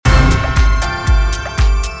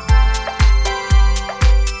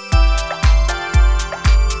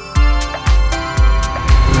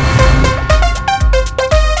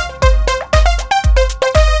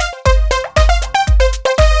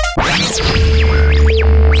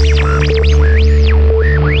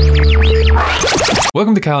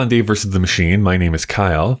Welcome to Kyle and Dave versus the Machine. My name is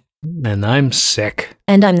Kyle. And I'm sick.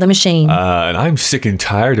 And I'm the machine. And I'm sick and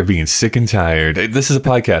tired of being sick and tired. This is a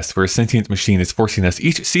podcast where a sentient machine is forcing us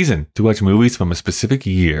each season to watch movies from a specific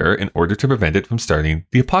year in order to prevent it from starting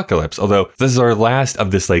the apocalypse. Although this is our last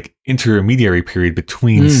of this intermediary period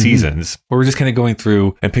between seasons, where we're just kind of going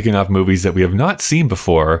through and picking off movies that we have not seen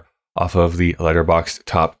before off of the Letterboxd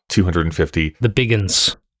top 250. The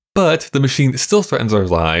biggins. But the machine still threatens our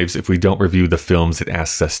lives if we don't review the films it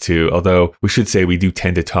asks us to, although we should say we do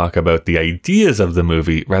tend to talk about the ideas of the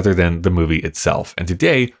movie rather than the movie itself. And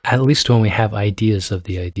today... At least when we have ideas of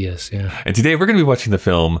the ideas, yeah. And today we're going to be watching the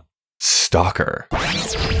film Stalker.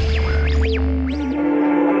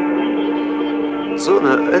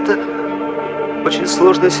 Зона — это очень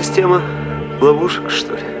сложная система ловушек,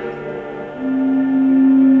 что ли.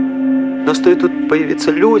 Но стоит тут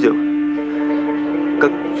появиться людям,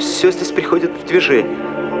 как все здесь приходит в движение.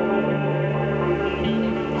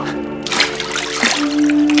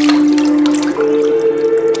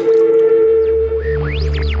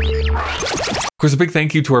 Of course, a big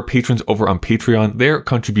thank you to our patrons over on Patreon. Their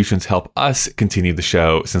contributions help us continue the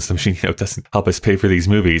show since the machine doesn't help us pay for these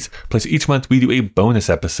movies. Plus, each month we do a bonus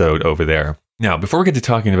episode over there. Now, before we get to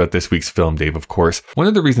talking about this week's film, Dave, of course, one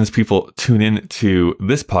of the reasons people tune in to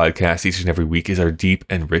this podcast each and every week is our deep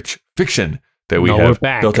and rich fiction that we have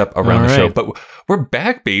built up around the show. But we're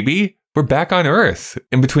back, baby. We're back on Earth.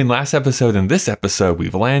 In between last episode and this episode,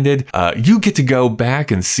 we've landed. You get to go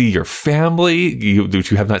back and see your family, which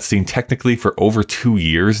you have not seen technically for over 2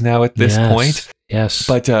 years now at this point. Yes.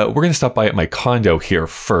 But we're going to stop by at my condo here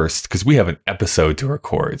first because we have an episode to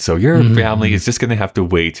record. So your family is just going to have to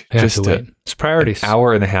wait It's priorities. An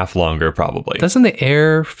hour and a half longer, probably. Doesn't the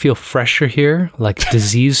air feel fresher here? Like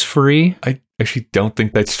disease-free? I actually don't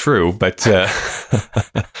think that's true, but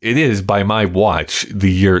it is, by my watch,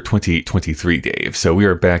 the year 2023, Dave. So we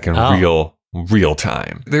are back in real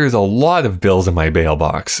time. There's a lot of bills in my bail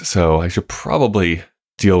box, so I should probably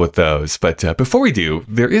deal with those. But before we do,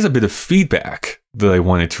 there is a bit of feedback that I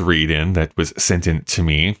wanted to read in that was sent in to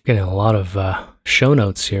me. Getting a lot of show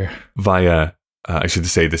notes here. Via, I should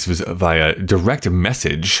say this was via direct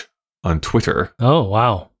message on Twitter. Oh,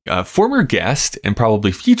 wow. Former guest and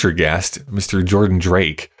probably future guest, Mr. Jordan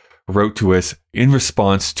Drake, wrote to us in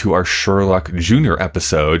response to our Sherlock Jr.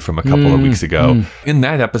 episode from a couple of weeks ago. In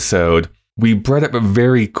that episode, we brought up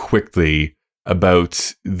very quickly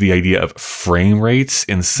about the idea of frame rates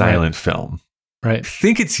in silent film. Right. I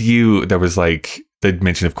think it's you that was that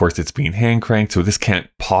mentioned, of course, it's being hand cranked, so this can't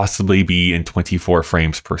possibly be in 24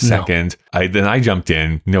 frames per second. Then I jumped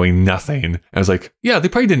in knowing nothing. I was like, yeah, they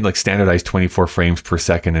probably didn't standardize 24 frames per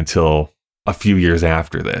second until a few years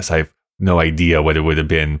after this. I have no idea what it would have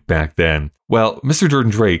been back then. Well, Mr.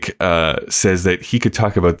 Jordan Drake says that he could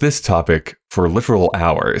talk about this topic for literal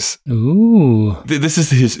hours. Ooh. This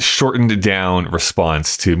is his shortened down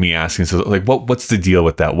response to me asking, so what's the deal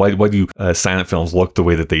with that? Why do silent films look the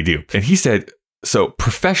way that they do? And he said, so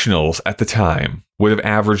professionals at the time would have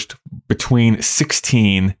averaged between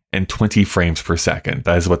 16 and 20 frames per second.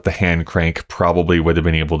 That is what the hand crank probably would have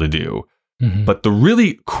been able to do. But the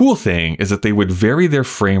really cool thing is that they would vary their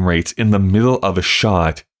frame rates in the middle of a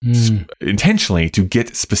shot intentionally to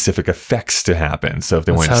get specific effects to happen. So if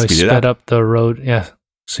they want to speed it up. Sped up the road, yeah.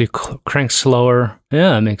 So you crank slower.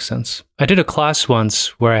 Yeah, that makes sense. I did a class once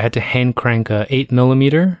where I had to hand crank a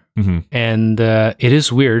 8mm. And it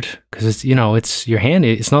is weird because it's your hand.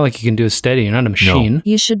 It's not like you can do it steady. You're not a machine. No.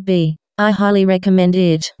 You should be. I highly recommend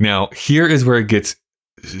it. Now, here is where it gets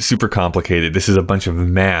super complicated. This is a bunch of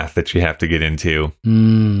math that you have to get into.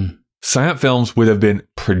 Silent films would have been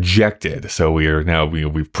projected. So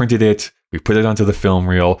we've printed it. We put it onto the film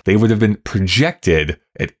reel. They would have been projected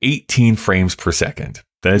at 18 frames per second.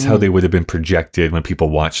 That is how they would have been projected when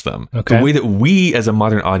people watch them. Okay. The way that we as a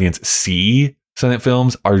modern audience see silent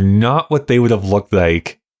films are not what they would have looked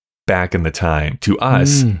like back in the time. To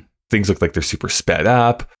us, things look like they're super sped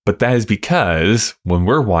up, but that is because when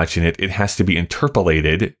we're watching it, it has to be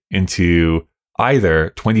interpolated into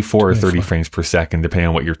either 24 or 30 frames per second, depending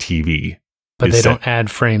on what your TV But they don't add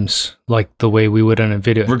frames like the way we would on a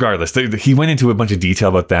video. Regardless, he went into a bunch of detail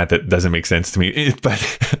about that doesn't make sense to me.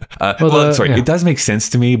 But it does make sense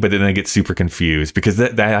to me, but then I get super confused because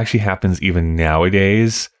that actually happens even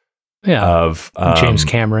nowadays. Yeah, of James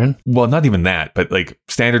Cameron. Well, not even that, but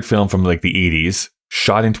standard film from the 80s,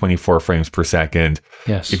 shot in 24 frames per second.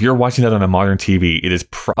 Yes. If you're watching that on a modern TV, it is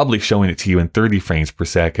probably showing it to you in 30 frames per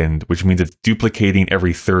second, which means it's duplicating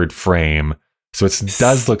every third frame. So it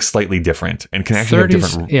does look slightly different and can actually have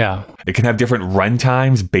different. Yeah, it can have different run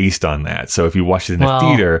times based on that. So if you watch it in a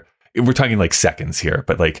theater, we're talking like seconds here,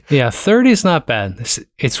 but like, yeah, 30 is not bad.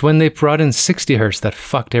 It's when they brought in 60 hertz that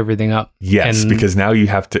fucked everything up. yes, because now you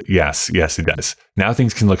have to, yes, it does. Now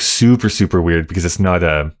things can look super, super weird because it's not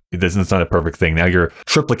a perfect thing. Now you're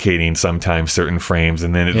triplicating sometimes certain frames,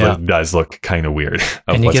 and then it does look kind of weird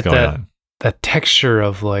of what's going on. That texture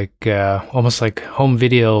of like almost like home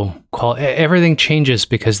video quality. Everything changes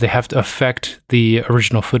because they have to affect the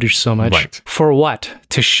original footage so much. Right. For what?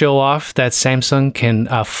 To show off that Samsung can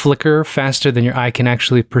flicker faster than your eye can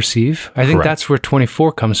actually perceive? I think that's where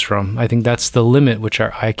 24 comes from. I think that's the limit which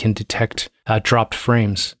our eye can detect dropped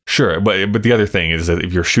frames. Sure, but the other thing is that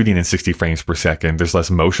if you're shooting in 60 frames per second, there's less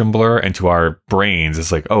motion blur, and to our brains,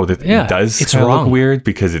 it's like, oh, it does kind of look weird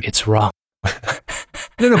because it's wrong.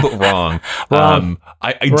 No, but wrong. Wrong.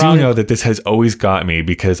 I do know that this has always got me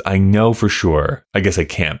because I know for sure, I guess I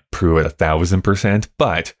can't prove it 1,000%,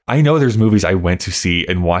 but I know there's movies I went to see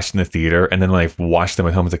and watched in the theater, and then when I watched them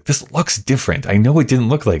at home, it's like, this looks different. I know it didn't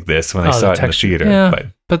look like this when I saw it in the theater. Yeah,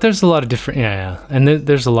 but there's a lot of different, and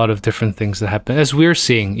there's a lot of different things that happen. As we're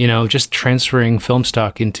seeing, just transferring film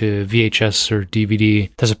stock into VHS or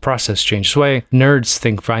DVD, there's a process change. That's why nerds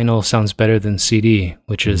think vinyl sounds better than CD,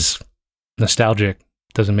 which is nostalgic.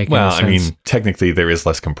 Doesn't make any sense. Well, I mean, technically there is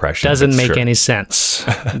less compression. Doesn't make any sense.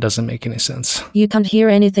 It doesn't make any sense. You can't hear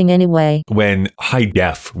anything anyway. When high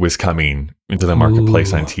def was coming into the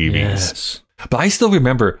marketplace on TVs. Yes. But I still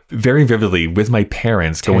remember very vividly with my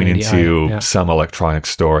parents going into some electronics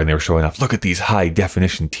store, and they were showing off, look at these high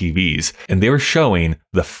definition TVs. And they were showing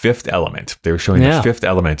The Fifth Element. They were showing The Fifth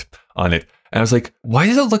Element on it. And I was like, why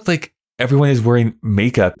does it look like everyone is wearing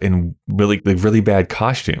makeup and really bad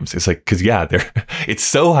costumes? It's like, because it's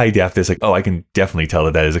so high def. It's like, oh, I can definitely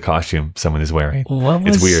tell that is a costume someone is wearing.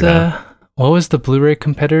 It's weird. What was the Blu-ray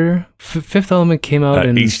competitor? Fifth Element came out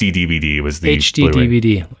in HD DVD was the HD Blu-ray.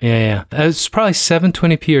 DVD. Yeah. It was probably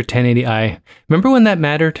 720p or 1080i. Remember when that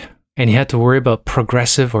mattered? And you had to worry about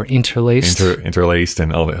progressive or interlaced. Interlaced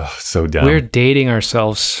and so dumb. We're dating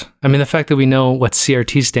ourselves. I mean, the fact that we know what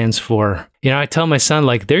CRT stands for. I tell my son,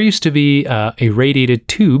 like, there used to be a radiated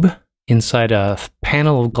tube inside a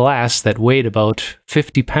panel of glass that weighed about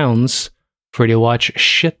 50 pounds for you to watch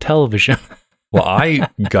shit television. Well, I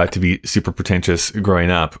got to be super pretentious growing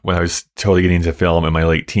up when I was totally getting into film in my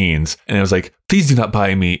late teens. And I was like, please do not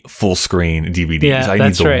buy me full screen DVDs. Yeah, I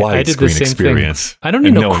need the widescreen experience. I don't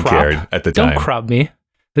need no one crop. cared at the time. Don't crop me.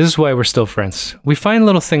 This is why we're still friends. We find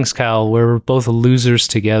little things, Kyle, where we're both losers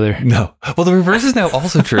together. No. Well, the reverse is now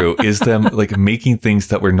also true, is them like making things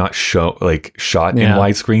that were not shot in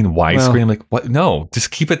widescreen. I'm like, what? No,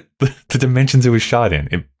 just keep it the dimensions it was shot in.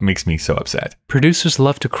 It makes me so upset. Producers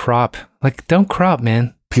love to crop. Like, don't crop,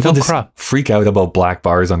 man. People don't just freak out about black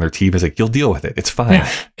bars on their TV. It's like, you'll deal with it. It's fine.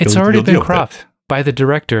 Yeah, it's already been cropped by the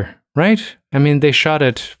director, right? I mean, they shot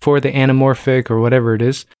it for the anamorphic or whatever it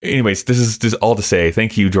is. Anyways, this is all to say,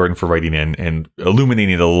 thank you, Jordan, for writing in and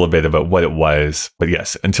illuminating a little bit about what it was. But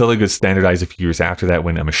yes, until it got standardized a few years after that,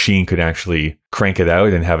 when a machine could actually crank it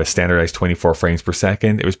out and have a standardized 24 frames per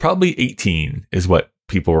second, it was probably 18 is what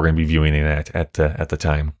people were going to be viewing it at the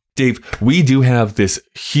time. Dave, we do have this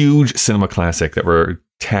huge cinema classic that we're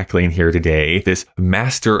tackling here today, this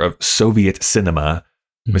master of Soviet cinema,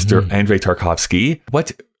 Mr. Andrei Tarkovsky.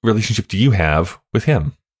 What relationship do you have with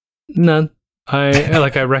him? None.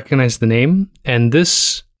 I recognize the name, and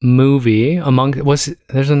this movie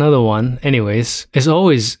there's another one, anyways, is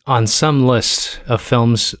always on some list of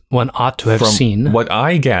films one ought to have seen. What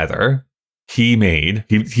I gather, he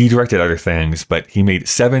directed other things, but he made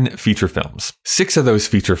 7 feature films. 6 of those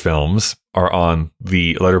feature films are on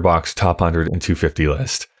the Letterboxd Top 100 and 250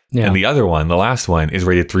 list. Yeah. And the other one, the last one, is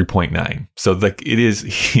rated 3.9. So he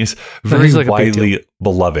is very widely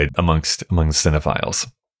beloved among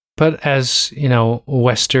cinephiles. But as,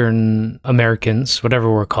 Western Americans,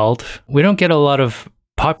 whatever we're called, we don't get a lot of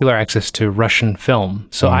popular access to Russian film.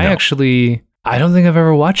 So I don't think I've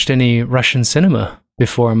ever watched any Russian cinema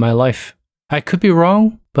before in my life. I could be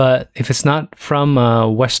wrong, but if it's not from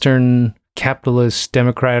a Western capitalist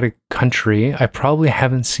democratic country, I probably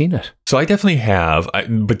haven't seen it. So I definitely have,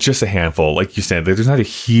 but just a handful. Like you said, there's not a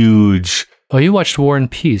huge... Oh, you watched War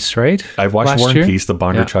and Peace, right? I've watched War and Peace, the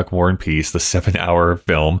Bondarchuk War and Peace, the 7-hour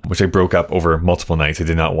film, which I broke up over multiple nights. I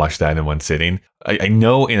did not watch that in one sitting. I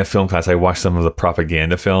know in a film class, I watched some of the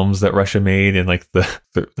propaganda films that Russia made in like the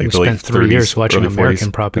late 30s, 3 years watching American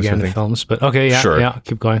 40s, propaganda films, but okay,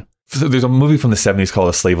 keep going. So there's a movie from the 70s called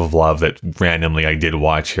A Slave of Love that randomly I did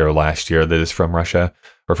watch here last year that is from Russia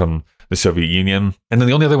or from the Soviet Union. And then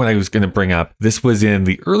the only other one I was going to bring up, this was in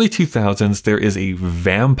the early 2000s. There is a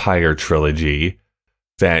vampire trilogy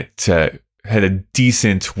that had a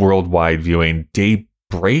decent worldwide viewing. Day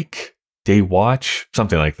Break, Day Watch,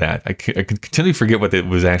 something like that. I can continually forget what it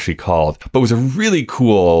was actually called, but it was a really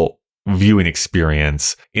cool viewing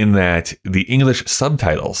experience in that the English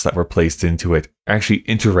subtitles that were placed into it actually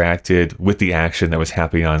interacted with the action that was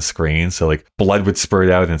happening on screen. So like blood would spurt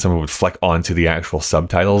out and someone would fleck onto the actual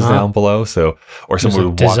subtitles down below. So, or someone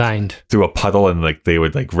would walk through a puddle and like they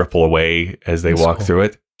would like ripple away as they walk through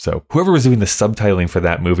it. So whoever was doing the subtitling for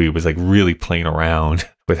that movie was like really playing around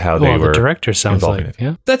with how they were. The director sounds like it.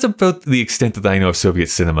 Yeah. That's about the extent that I know of Soviet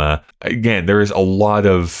cinema. Again, there is a lot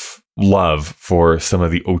of love for some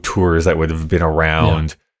of the auteurs that would have been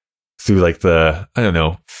around through like the, I don't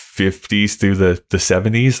know, 50s through the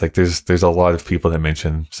 70s. Like there's a lot of people that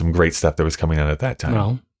mention some great stuff that was coming out at that time.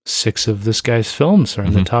 Well, 6 of this guy's films are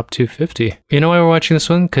in the top 250. You know why we're watching this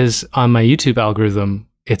one? Because on my YouTube algorithm,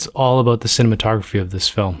 it's all about the cinematography of this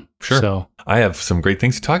film. Sure. So I have some great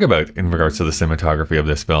things to talk about in regards to the cinematography of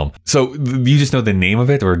this film. So do you just know the name of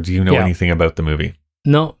it, or do you know anything about the movie?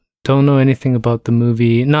 No. Don't know anything about the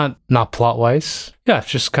movie, not plot wise. Yeah,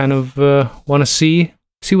 just kind of want to see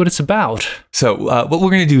what it's about. So what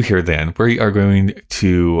we're going to do here then, we are going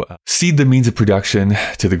to cede the means of production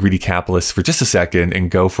to the greedy capitalists for just a second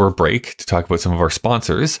and go for a break to talk about some of our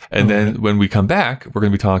sponsors. And then when we come back, we're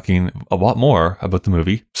going to be talking a lot more about the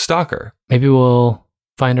movie Stalker. Maybe we'll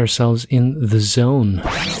find ourselves in the zone.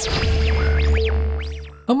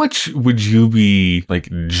 How much would you be like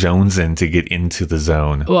jonesing to get into the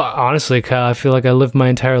zone? Well, honestly, Kyle, I feel like I lived my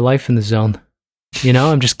entire life in the zone. You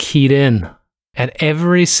know, I'm just keyed in at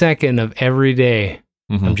every second of every day.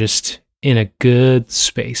 I'm just in a good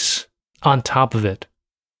space. On top of it,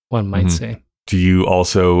 one might say. Do you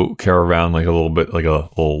also carry around like a little bit, like a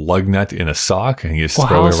little lug nut in a sock and you just throw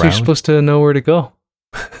it around? How else are you supposed to know where to go?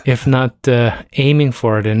 If not aiming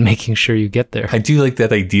for it and making sure you get there. I do like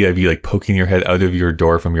that idea of you like poking your head out of your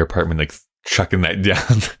door from your apartment, like chucking that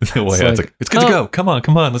down the way. It's like, it's good to go. Come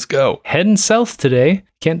on, let's go. Heading south today.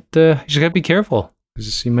 You just gotta be careful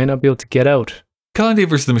because you might not be able to get out. Kyle and Dave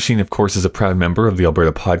vs. the Machine, of course, is a proud member of the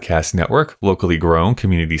Alberta Podcast Network, locally grown,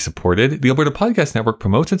 community supported. The Alberta Podcast Network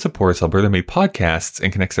promotes and supports Alberta-made podcasts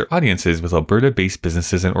and connects their audiences with Alberta-based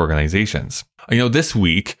businesses and organizations. You know, this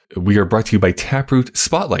week, we are brought to you by Taproot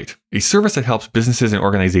Spotlight, a service that helps businesses and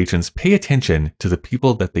organizations pay attention to the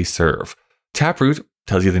people that they serve. Taproot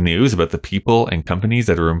tells you the news about the people and companies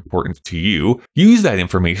that are important to you. Use that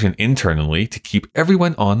information internally to keep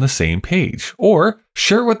everyone on the same page, or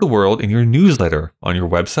share it with the world in your newsletter, on your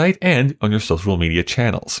website, and on your social media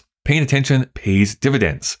channels. Paying attention pays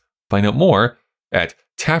dividends. Find out more at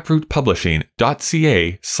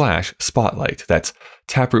taprootpublishing.ca/spotlight. That's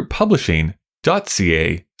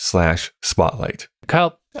taprootpublishing.ca/spotlight.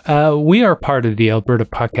 Kyle, we are part of the Alberta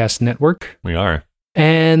Podcast Network. We are.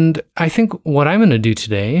 And I think what I'm going to do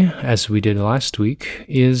today, as we did last week,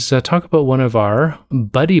 is talk about one of our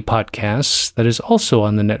buddy podcasts that is also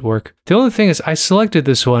on the network. The only thing is I selected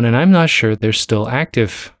this one and I'm not sure they're still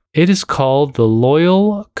active. It is called The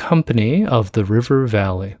Loyal Company of the River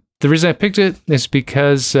Valley. The reason I picked it is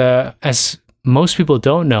because, as most people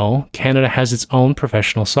don't know, Canada has its own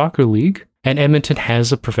professional soccer league. And Edmonton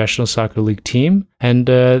has a professional soccer league team. And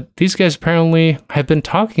these guys apparently have been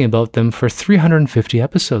talking about them for 350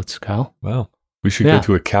 episodes, Kyle. Wow. We should go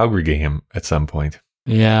to a Calgary game at some point.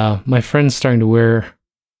 Yeah. My friend's starting to wear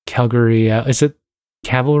Calgary. Is it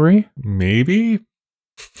Cavalry? Maybe.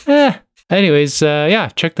 Anyways,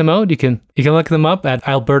 check them out. You can look them up at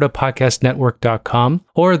albertapodcastnetwork.com,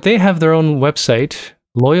 or they have their own website,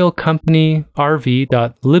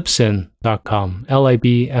 loyalcompanyrv.libsyn.com,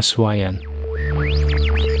 LIBSYN.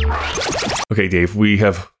 Okay, Dave, we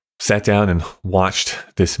have sat down and watched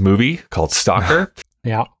this movie called Stalker.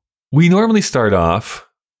 Yeah. We normally start off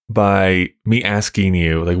by me asking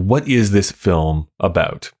you, like, what is this film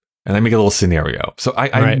about? And I make a little scenario. So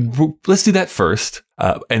let's do that first.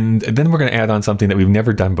 And then we're going to add on something that we've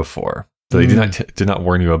never done before. So they did not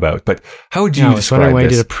warn you about. But how would you describe this? Why I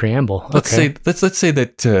did a preamble. Let's say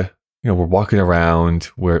that we're walking around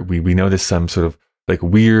where we notice some sort of like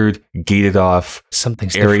weird gated off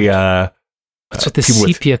area. What's with the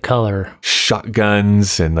sepia color?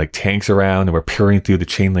 Shotguns and like tanks around, and we're peering through the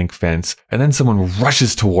chain link fence. And then someone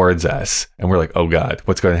rushes towards us, and we're like, "Oh God,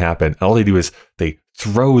 what's going to happen?" And all they do is they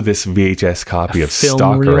throw this VHS copy of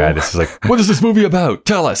Stalker at us. It's like, "What is this movie about?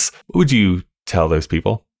 Tell us." What would you tell those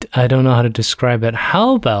people? I don't know how to describe it.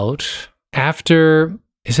 How about after?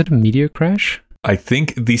 Is it a meteor crash? I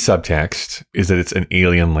think the subtext is that it's an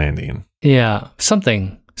alien landing. Yeah,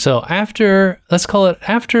 something. So let's call it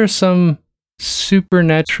after some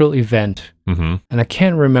supernatural event. Mm-hmm. And I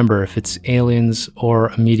can't remember if it's aliens or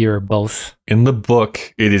a meteor or both. In the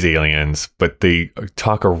book, it is aliens, but they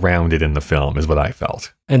talk around it in the film, is what I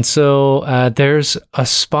felt. And so there's a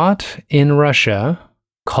spot in Russia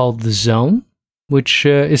called the Zone, which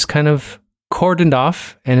is kind of cordoned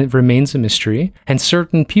off, and it remains a mystery. And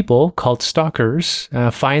certain people called stalkers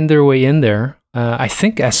find their way in there, I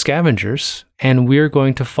think as scavengers. And we're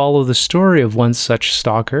going to follow the story of one such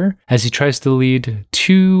stalker as he tries to lead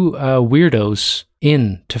two weirdos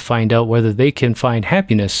in to find out whether they can find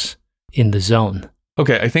happiness in the Zone.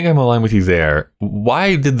 Okay, I think I'm aligned with you there.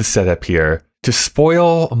 Why did the setup here? To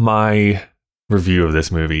spoil my review of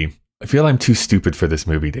this movie, I feel I'm too stupid for this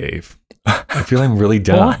movie, Dave. I feel I'm really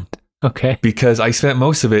dumb. What? Okay. Because I spent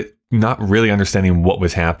most of it not really understanding what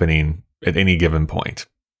was happening at any given point.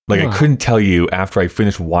 Like, I couldn't tell you after I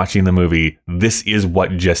finished watching the movie, this is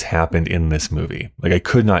what just happened in this movie. Like, I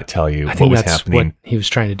could not tell you what was happening. What he was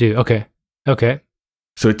trying to do. Okay.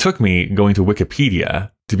 So it took me going to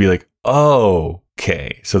Wikipedia to be like, oh,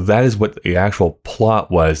 okay. So that is what the actual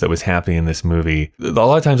plot was that was happening in this movie. A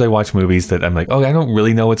lot of times I watch movies that I'm like, oh, I don't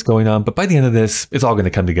really know what's going on. But by the end of this, it's all going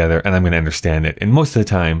to come together and I'm going to understand it. And most of the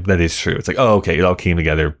time, that is true. It's like, oh, okay, it all came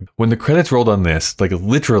together. When the credits rolled on this, like,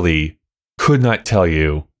 literally could not tell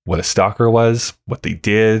you what a stalker was, what they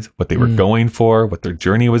did, what they were going for, what their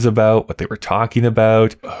journey was about, what they were talking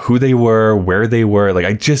about, who they were, where they were. Like,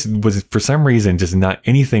 I just was, for some reason, just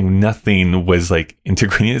nothing was like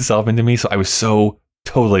integrating itself into me. So I was so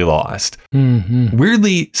totally lost. Mm-hmm.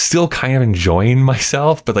 Weirdly, still kind of enjoying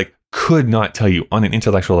myself, but like could not tell you on an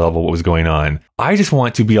intellectual level what was going on. I just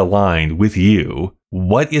want to be aligned with you.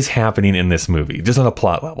 What is happening in this movie, just on a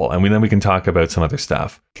plot level? And then we can talk about some other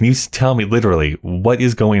stuff. Can you tell me literally what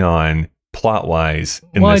is going on plot-wise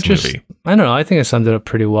in this movie? I don't know. I think I summed it up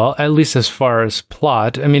pretty well, at least as far as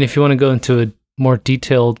plot. I mean, if you want to go into a more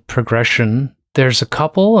detailed progression, there's a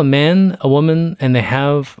couple, a man, a woman, and they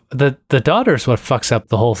have the daughter's what fucks up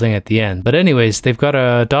the whole thing at the end. But anyways, they've got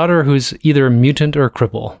a daughter who's either a mutant or a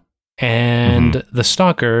cripple. And the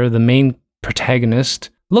stalker, the main protagonist,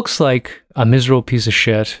 looks like a miserable piece of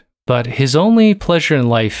shit, but his only pleasure in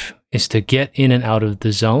life is to get in and out of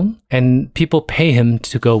the Zone, and people pay him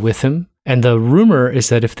to go with him. And the rumor is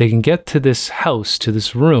that if they can get to this house, to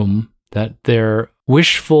this room, that their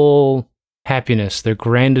wishful happiness, their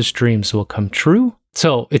grandest dreams will come true.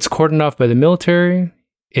 So it's cordoned off by the military.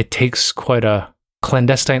 It takes quite a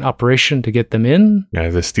clandestine operation to get them in. Yeah,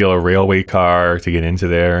 to steal a railway car to get into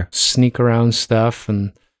there. Sneak around stuff.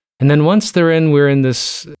 And then once they're in, we're in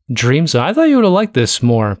this dream zone. I thought you would have liked this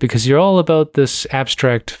more because you're all about this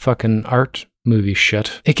abstract fucking art movie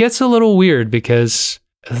shit. It gets a little weird because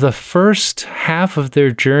the first half of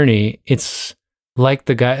their journey, it's like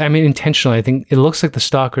the guy, I mean, intentionally, I think it looks like the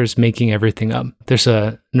stalker's making everything up. There's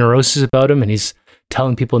a neurosis about him and he's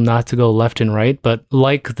telling people not to go left and right. But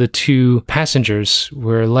like the two passengers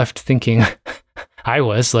were left thinking, I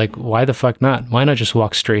was like, why the fuck not? Why not just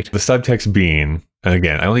walk straight? The subtext being, and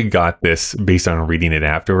again, I only got this based on reading it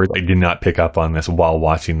afterwards. I did not pick up on this while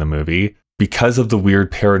watching the movie. Because of the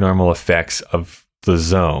weird paranormal effects of the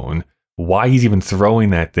Zone, why he's even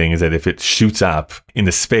throwing that thing is that if it shoots up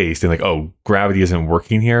into space, then like, oh, gravity isn't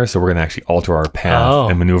working here, so we're going to actually alter our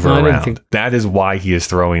path and maneuver around. That is why he is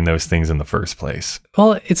throwing those things in the first place.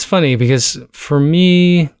 Well, it's funny because for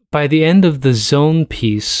me, by the end of the Zone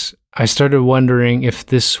piece, I started wondering if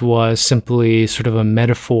this was simply sort of a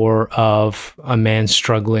metaphor of a man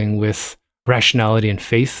struggling with rationality and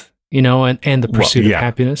faith, you know, and the pursuit of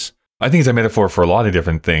happiness. I think it's a metaphor for a lot of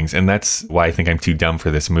different things. And that's why I think I'm too dumb for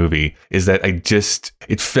this movie, is that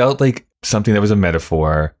it felt like something that was a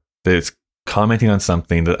metaphor, that it's commenting on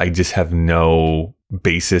something that I just have no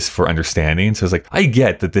basis for understanding. So it's like, I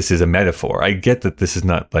get that this is a metaphor. I get that this is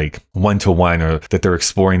not like one-to-one or that they're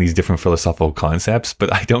exploring these different philosophical concepts,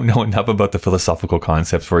 but I don't know enough about the philosophical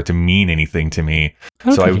concepts for it to mean anything to me.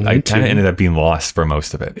 So I kind of ended up being lost for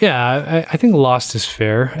most of it. Yeah, I think lost is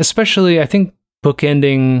fair. Especially, I think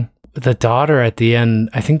bookending the daughter at the end,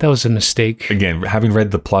 I think that was a mistake. Again, having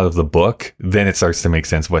read the plot of the book, then it starts to make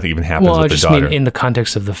sense what even happens with the daughter. Well, I just mean in the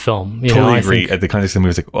context of the film. Totally agree. At the context of the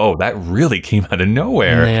movie, it's like, oh, that really came out of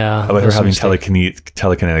nowhere. Yeah, about her having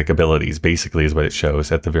telekinetic abilities, basically, is what it shows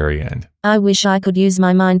at the very end. I wish I could use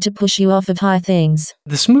my mind to push you off of high things.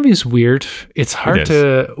 This movie is weird. It's hard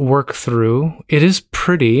to work through. It is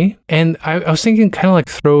pretty. And I was thinking kind of like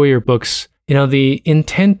throw away your books. You know, the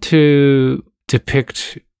intent to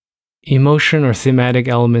depict emotion or thematic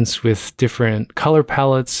elements with different color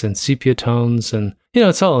palettes and sepia tones, and you know,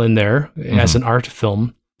 it's all in there as an art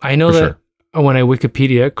film. I know that when I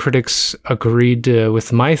Wikipedia, critics agreed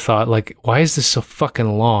with my thought, like, why is this so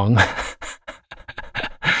fucking long?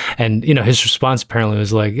 And, his response apparently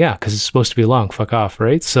was like, yeah, because it's supposed to be long. Fuck off,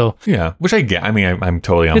 right? So yeah, which I get. I mean, I'm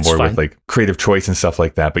totally on board with like creative choice and stuff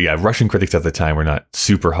like that. But yeah, Russian critics at the time were not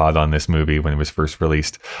super hot on this movie when it was first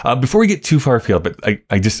released. Before we get too far afield, but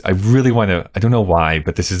I really want to, I don't know why,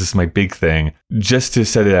 but this is just my big thing, just to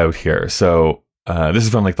set it out here. So this is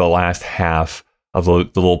from like the last half of the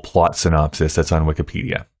little plot synopsis that's on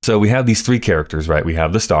Wikipedia. So we have these three characters, right? We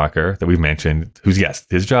have the stalker that we've mentioned, who's, yes,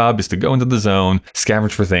 his job is to go into the zone,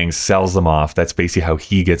 scavenge for things, sells them off. That's basically how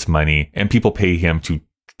he gets money. And people pay him to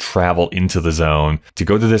travel into the zone, to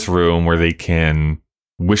go to this room where they can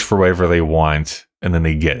wish for whatever they want, and then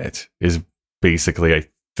they get it, is basically, I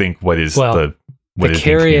think, what is they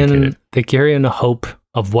carry in a hope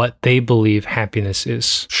of what they believe happiness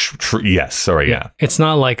is. Yes, sorry, yeah. It's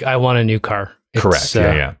not like, I want a new car. Correct.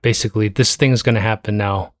 Yeah. Basically, this thing's going to happen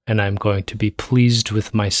now, and I'm going to be pleased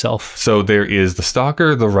with myself. So there is the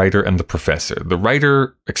stalker, the writer, and the professor. The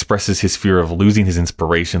writer expresses his fear of losing his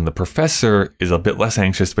inspiration. The professor is a bit less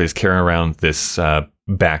anxious, but is carrying around this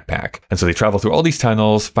backpack. And so they travel through all these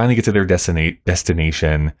tunnels, finally get to their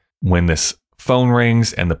destination when this phone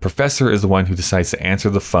rings, and the professor is the one who decides to answer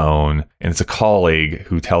the phone, and it's a colleague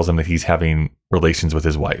who tells him that he's having relations with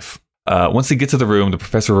his wife. Once they get to the room, the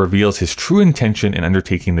professor reveals his true intention in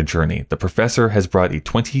undertaking the journey. The professor has brought a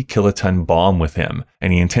 20-kiloton bomb with him,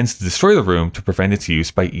 and he intends to destroy the room to prevent its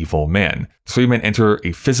use by evil men. The three men enter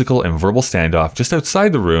a physical and verbal standoff just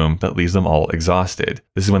outside the room that leaves them all exhausted.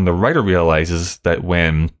 This is when the writer realizes that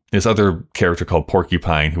when this other character called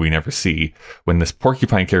Porcupine, who we never see, when this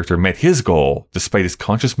Porcupine character met his goal, despite his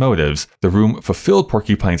conscious motives, the room fulfilled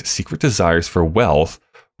Porcupine's secret desires for wealth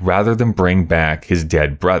rather than bring back his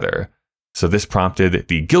dead brother. So this prompted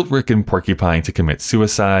the guilt-ridden Porcupine to commit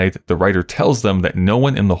suicide. The writer tells them that no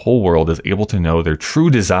one in the whole world is able to know their true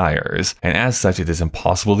desires, and as such, it is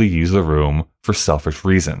impossible to use the room for selfish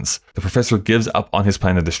reasons. The professor gives up on his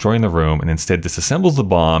plan of destroying the room and instead disassembles the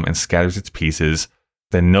bomb and scatters its pieces.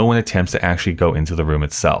 Then no one attempts to actually go into the room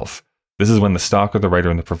itself. This is when the stalker, the writer,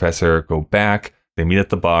 and the professor go back. They meet at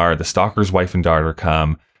the bar. The stalker's wife and daughter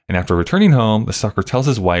come, and after returning home, the stalker tells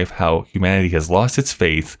his wife how humanity has lost its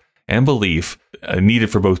faith and belief needed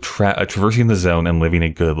for both traversing the zone and living a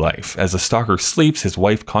good life. As the stalker sleeps, his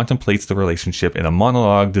wife contemplates the relationship in a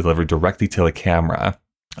monologue delivered directly to the camera.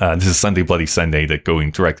 This is Sunday Bloody Sunday, that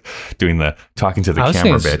doing the talking to the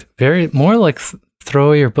camera bit. Very more like throw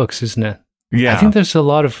away your books, isn't it? Yeah, I think there's a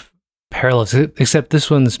lot of parallels, except this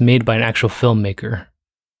one's made by an actual filmmaker.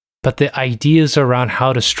 But the ideas around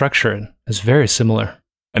how to structure it is very similar.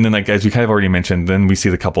 And then, like, as we kind of already mentioned, then we see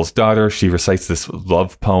the couple's daughter. She recites this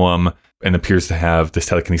love poem and appears to have this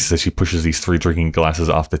telekinesis as she pushes these 3 drinking glasses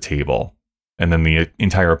off the table. And then the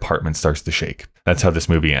entire apartment starts to shake. That's how this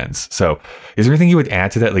movie ends. So is there anything you would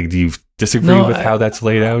add to that? Like, do you disagree with how that's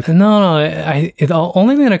laid out? No. The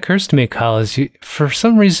only thing that occurs to me, Kyle, is for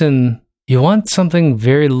some reason, you want something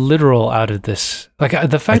very literal out of this. Like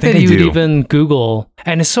the fact that you would even Google,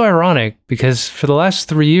 and it's so ironic because for the last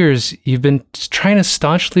 3 years, you've been trying to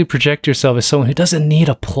staunchly project yourself as someone who doesn't need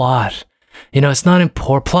a plot. It's not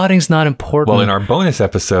important. Plotting's not important. Well, in our bonus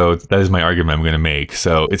episode, that is my argument I'm going to make.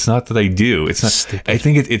 So it's not that I do. It's not. Stupid. I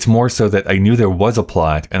think it's more so that I knew there was a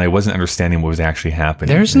plot and I wasn't understanding what was actually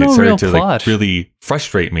happening. There's no real plot. Like, really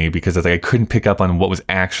frustrate me because I couldn't pick up on what was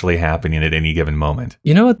actually happening at any given moment.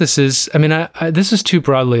 You know what this is? I mean, this is too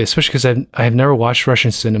broadly, especially because I have never watched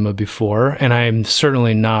Russian cinema before, and I'm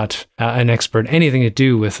certainly not an expert in anything to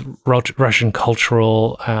do with Russian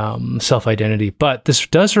cultural self-identity. But this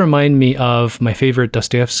does remind me of my favorite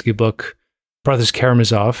Dostoevsky book, Brothers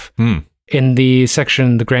Karamazov, in the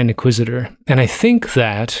section The Grand Inquisitor. And I think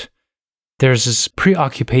that there's this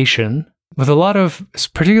preoccupation with a lot of,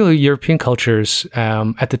 particularly European cultures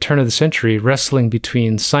at the turn of the century, wrestling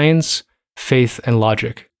between science, faith, and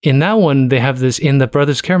logic. In that one, they have this, in the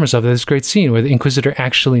Brothers Karamazov, there's this great scene where the Inquisitor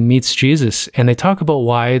actually meets Jesus, and they talk about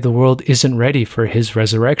why the world isn't ready for his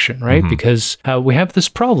resurrection, right? Mm-hmm. Because we have this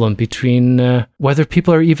problem between whether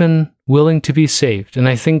people are even willing to be saved. And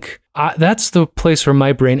I think that's the place where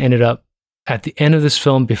my brain ended up at the end of this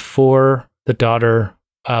film, before the daughter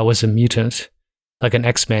was a mutant, like an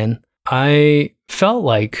X-Man. I felt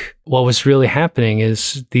like what was really happening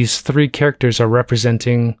is these 3 characters are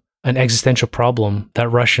representing an existential problem that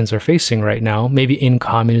Russians are facing right now, maybe in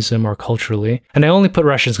communism or culturally. And I only put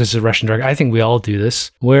Russians because it's a Russian director. I think we all do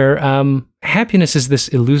this, where happiness is this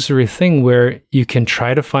illusory thing where you can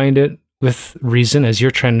try to find it with reason, as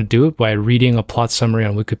you're trying to do it by reading a plot summary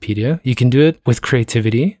on Wikipedia. You can do it with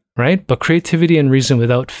creativity, right? But creativity and reason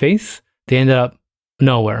without faith, they ended up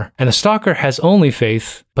nowhere. And the stalker has only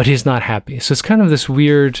faith, but he's not happy. So it's kind of this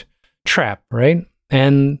weird trap, right?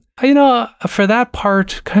 And for that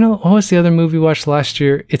part, kind of, what was the other movie we watched last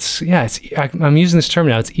year? I'm using this term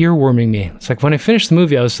now, it's earworming me. It's like when I finished the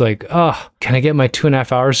movie, I was like, oh, can I get my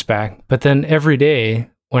 2.5 hours back? But then every day,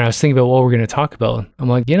 when I was thinking about what we're going to talk about, I'm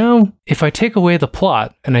like, if I take away the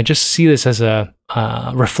plot and I just see this as a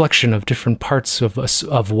reflection of different parts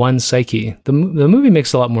of one psyche, the movie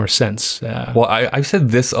makes a lot more sense. Well, I've said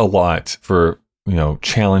this a lot for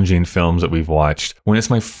challenging films that we've watched. When it's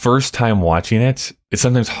my first time watching it, it's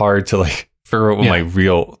sometimes hard to figure out what my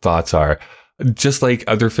real thoughts are. Just like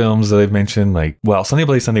other films that I've mentioned, Sunday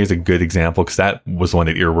Bloody Sunday is a good example because that was one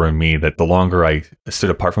that earwormed me, that the longer I stood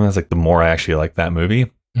apart from it, the more I actually liked that movie.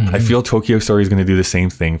 Mm-hmm. I feel Tokyo Story is going to do the same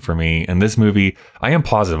thing for me. And this movie, I am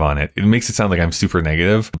positive on it. It makes it sound like I'm super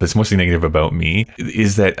negative, but it's mostly negative about me,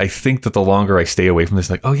 is that I think that the longer I stay away from this,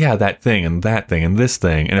 oh yeah, that thing and this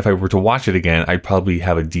thing. And if I were to watch it again, I'd probably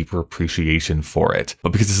have a deeper appreciation for it.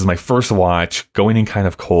 But because this is my first watch, going in kind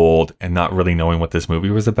of cold and not really knowing what this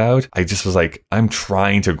movie was about, I just was I'm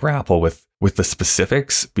trying to grapple with the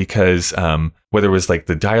specifics, because whether it was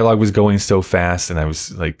the dialogue was going so fast and I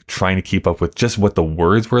was trying to keep up with just what the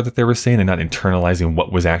words were that they were saying and not internalizing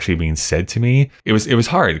what was actually being said to me, it was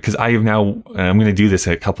hard, because I have now, and I'm going to do this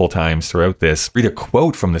a couple of times throughout this, read a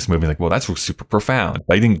quote from this movie well, that's super profound.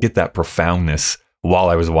 But I didn't get that profoundness while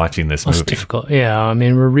I was watching this movie. It's difficult. Yeah, I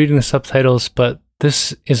mean, we're reading the subtitles, but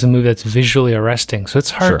this is a movie that's visually arresting, so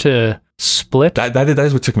it's hard to split. That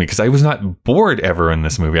is what took me, because I was not bored ever in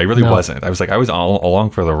this movie. I really wasn't. I was all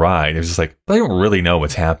along for the ride. It was just but I don't really know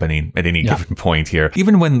what's happening at any given point here.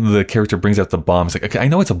 Even when the character brings out the bomb, it's okay, I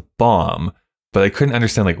know it's a bomb, but I couldn't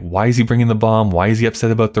understand why is he bringing the bomb? Why is he upset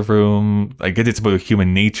about the room? I get it's about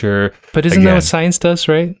human nature. But isn't that what science does,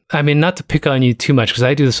 right? I mean, not to pick on you too much, because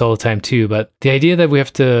I do this all the time too, but the idea that we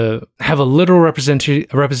have to have a literal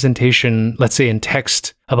representation, let's say in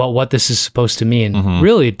text, about what this is supposed to mean,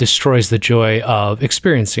 really destroys the joy of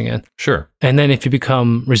experiencing it. Sure. And then if you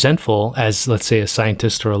become resentful, as let's say a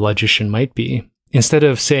scientist or a logician might be, instead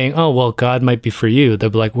of saying, oh, well, God might be for you, they'll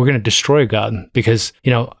be we're going to destroy God because,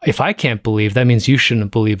 if I can't believe, that means you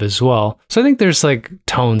shouldn't believe as well. So I think there's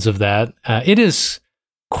tones of that. It is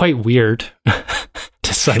quite weird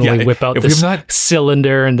to suddenly whip out this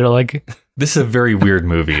cylinder and they're this is a very weird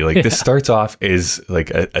movie. This starts off as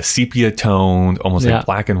a sepia toned, almost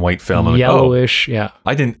black and white film. I'm yellowish. I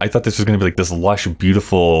thought this was going to be this lush,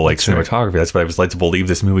 beautiful cinematography. Right. That's what I was led to believe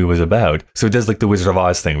this movie was about. So it does the Wizard of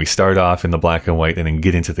Oz thing. We start off in the black and white and then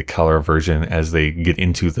get into the color version as they get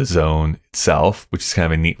into the zone itself, which is kind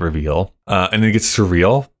of a neat reveal. And then it gets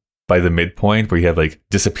surreal by the midpoint, where you have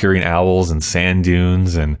disappearing owls and sand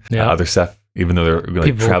dunes and other stuff, even though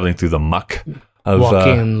they're traveling through the muck of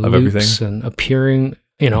walking in loops everything and appearing,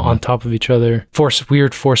 on top of each other.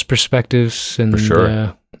 Weird forced perspectives, and for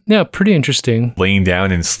sure. Pretty interesting. Laying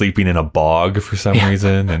down and sleeping in a bog for some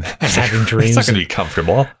reason, and having dreams. It's not going to be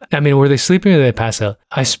comfortable. I mean, were they sleeping or did they pass out?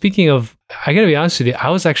 Speaking of, I got to be honest with you, I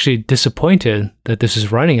was actually disappointed that this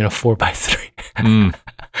is running in a 4:3.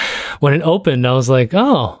 When it opened, I was like,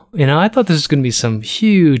 oh, I thought this was going to be some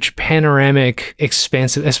huge panoramic,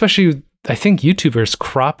 expansive, especially I think YouTubers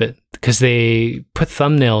crop it because they put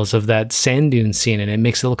thumbnails of that sand dune scene and it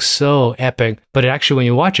makes it look so epic. But actually, when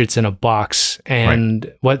you watch it, it's in a box.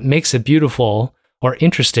 And what makes it beautiful or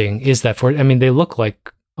interesting is that they look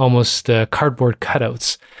like almost cardboard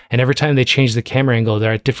cutouts. And every time they change the camera angle,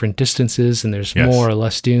 they're at different distances and there's more or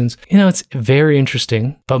less dunes. It's very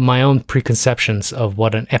interesting, but my own preconceptions of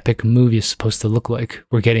what an epic movie is supposed to look like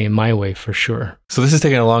were getting in my way for sure. So this is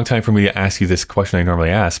taking a long time for me to ask you this question I normally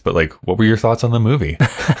ask, but what were your thoughts on the movie?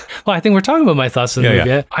 Well, I think we're talking about my thoughts on the movie.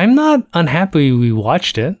 Yeah. I'm not unhappy we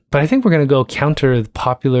watched it, but I think we're going to go counter the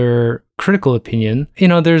popular critical opinion.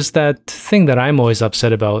 There's that thing that I'm always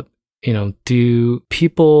upset about. Do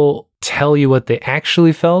people tell you what they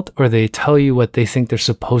actually felt, or they tell you what they think they're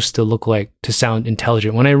supposed to look like to sound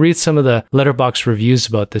intelligent? When I read some of the Letterboxd reviews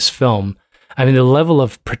about this film, the level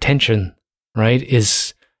of pretension, right,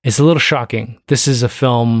 is a little shocking. This is a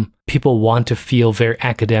film people want to feel very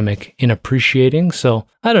academic in appreciating. So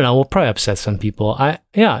I don't know, we'll probably upset some people.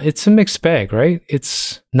 It's a mixed bag, right?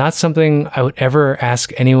 It's not something I would ever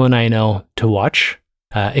ask anyone I know to watch.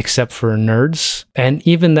 Except for nerds. And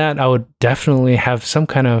even that, I would definitely have some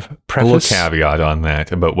kind of preface. A little caveat on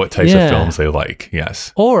that about what types of films they like,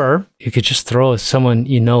 yes. Or you could just throw someone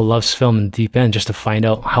loves film in the deep end just to find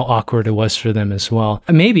out how awkward it was for them as well.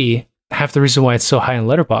 Maybe half the reason why it's so high in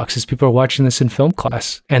Letterboxd is people are watching this in film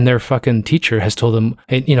class and their fucking teacher has told them,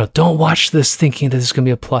 hey, don't watch this thinking that there's going to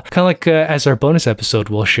be a plot. Kind of like as our bonus episode,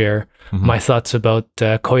 we'll share my thoughts about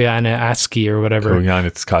Koyana Atsuki or whatever.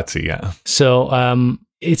 Koyana Atsuki, yeah. So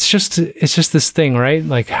it's just this thing, right?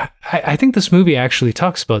 Like, I think this movie actually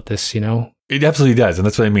talks about this, It absolutely does. And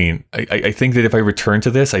that's what I mean. I think that if I return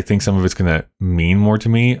to this, I think some of it's going to mean more to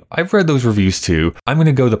me. I've read those reviews too. I'm going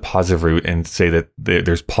to go the positive route and say that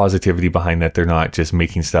there's positivity behind that. They're not just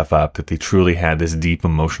making stuff up, that they truly had this deep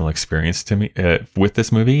emotional experience to me with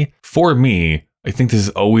this movie. For me, I think this is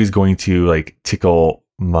always going to like tickle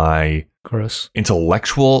my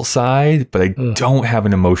intellectual side, but I don't have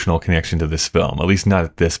an emotional connection to this film, at least not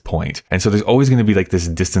at this point. And so there's always going to be like this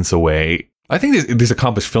distance away. I think there's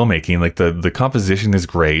accomplished filmmaking. Like the composition is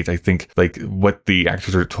great. I think like what the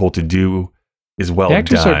actors are told to do is well done. The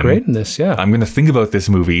actors are great in this, yeah. I'm going to think about this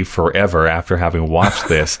movie forever after having watched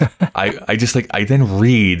this. I then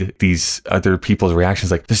read these other people's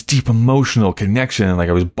reactions, like this deep emotional connection. And like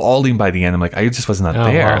I was bawling by the end. I'm like, I just was not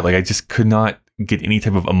there. Wow. Like I just could not get any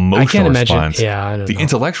type of emotional response. Yeah, I don't know.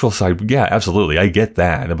 Intellectual side, yeah, absolutely. I get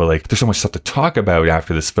that. But like, there's so much stuff to talk about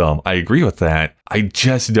after this film. I agree with that. I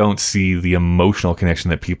just don't see the emotional connection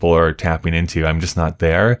that people are tapping into. I'm just not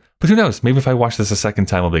there. But who knows? Maybe if I watch this a second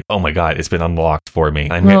time, I'll be like, oh my God, it's been unlocked for me.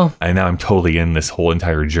 And now I'm totally in this whole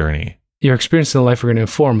entire journey. Your experience in life are going to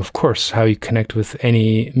inform, of course, how you connect with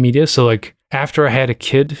any media. So like, after I had a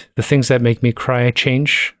kid, the things that make me cry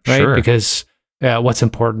change, right? Sure. Because what's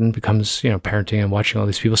important becomes, parenting and watching all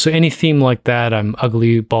these people. So any theme like that, I'm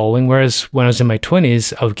ugly bawling. Whereas when I was in my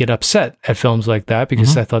 20s, I would get upset at films like that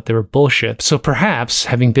because I thought they were bullshit. So perhaps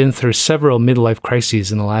having been through several midlife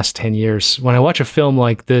crises in the last 10 years, when I watch a film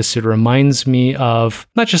like this, it reminds me of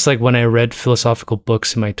not just like when I read philosophical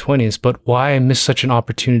books in my 20s, but why I missed such an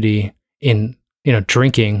opportunity in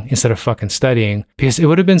drinking instead of fucking studying, because it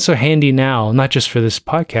would have been so handy now, not just for this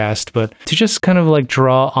podcast, but to just kind of like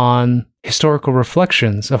draw on historical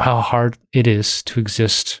reflections of how hard it is to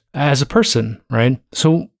exist as a person, right?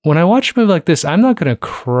 So when I watch a movie like this, I'm not going to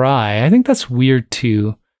cry. I think that's weird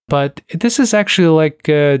too. But this is actually like,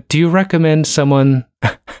 do you recommend someone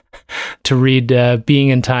to read Being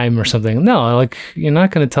in Time or something? No, like you're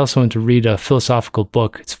not going to tell someone to read a philosophical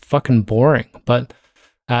book. It's fucking boring. But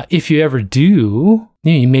if you ever do,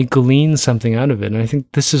 you may glean something out of it. And I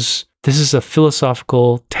think this is a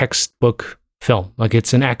philosophical textbook film. Like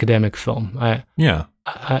it's an academic film.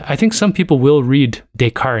 I think some people will read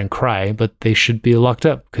Descartes and cry, but they should be locked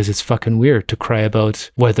up because it's fucking weird to cry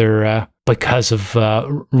about whether because of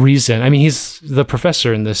reason. I mean, he's the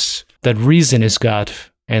professor in this, that reason is God.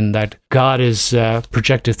 And that God is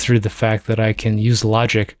projected through the fact that I can use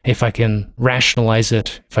logic. If I can rationalize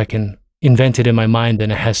it, if I can invent it in my mind,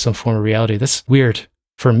 then it has some form of reality. That's weird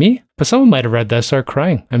for me, but someone might have read that, start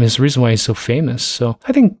crying. I mean, it's the reason why he's so famous. So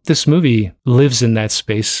I think this movie lives in that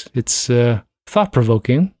space. It's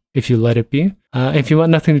thought-provoking, if you let it be. If you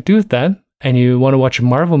want nothing to do with that, and you want to watch a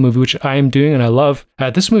Marvel movie, which I am doing and I love,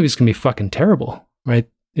 this movie's going to be fucking terrible, right?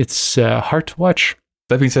 It's hard to watch.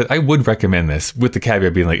 That being said, I would recommend this with the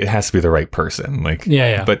caveat being like, it has to be the right person. Like,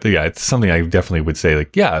 yeah. But yeah, it's something I definitely would say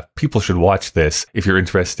like, yeah, people should watch this if you're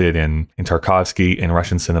interested in Tarkovsky, in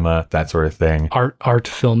Russian cinema, that sort of thing. Art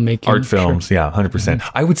filmmaking. Art films, sure. Yeah, 100%.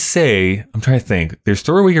 I would say, I'm trying to think, there's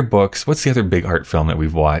Throw Away Your Books. What's the other big art film that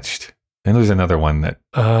we've watched? And there's another one that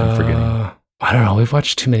I'm forgetting. I don't know. We've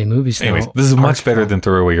watched too many movies now. Anyways, this is much better than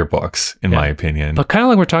Throw Away Your Books, in my opinion. But kind of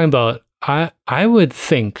like we're talking about, I would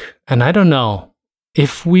think, and I don't know,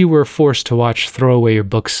 if we were forced to watch Throw Away Your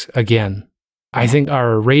Books again, I think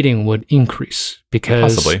our rating would increase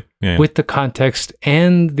because possibly, yeah. With the context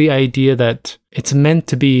and the idea that it's meant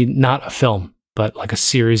to be not a film, but like a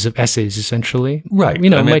series of essays, essentially. Right.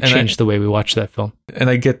 It might change the way we watch that film. And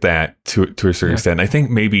I get that to a certain extent. I think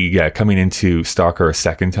maybe, coming into Stalker a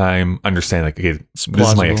second time, understand like, okay, this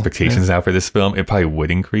is my expectations now for this film. It probably would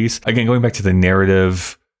increase. Again, going back to the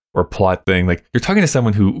narrative or plot thing, like you're talking to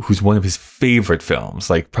someone who's one of his favorite films,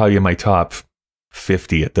 like probably in my top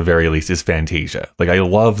 50 at the very least, is Fantasia. Like I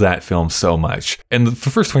love that film so much. And the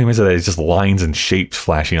first 20 minutes of that is just lines and shapes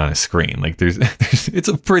flashing on a screen. Like there's it's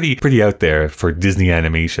a pretty out there for Disney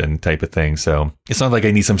animation type of thing. So it's not like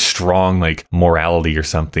I need some strong like morality or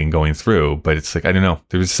something going through, but it's like, I don't know.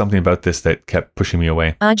 There was something about this that kept pushing me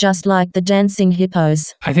away. I just like the dancing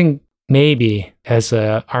hippos. I think maybe as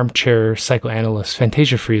a armchair psychoanalyst,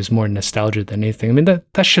 Fantasia for you is more nostalgia than anything. I mean,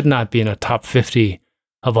 that should not be in a top 50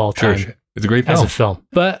 of all time. Sure. It's a great film. As a film.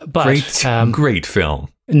 But great film.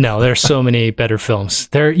 No, there are so many better films.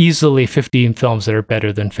 There are easily 15 films that are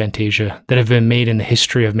better than Fantasia that have been made in the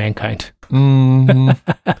history of mankind.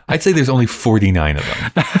 I'd say there's only 49 of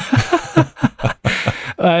them.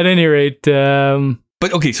 At any rate,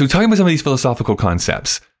 but okay, so talking about some of these philosophical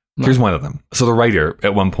concepts, here's one of them. So the writer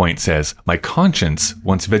at one point says, my conscience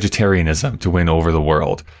wants vegetarianism to win over the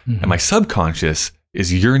world, and my subconscious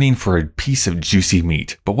is yearning for a piece of juicy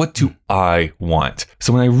meat. But what do I want?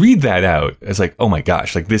 So when I read that out, it's like, oh my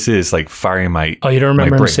gosh, like this is like firing my oh, you don't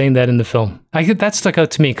remember my him brain. saying that in the film? That stuck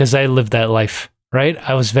out to me because I lived that life. Right?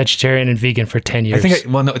 I was vegetarian and vegan for 10 years. I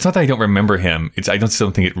think, well, no, it's not that I don't remember him. I don't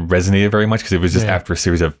still think it resonated very much because it was just after a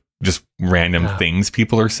series of just random things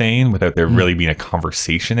people are saying without there really being a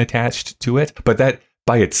conversation attached to it. But that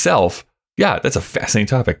by itself, yeah, that's a fascinating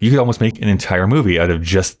topic. You could almost make an entire movie out of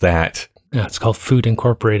just that. Yeah, it's called Food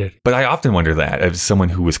Incorporated. But I often wonder that as someone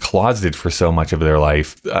who was closeted for so much of their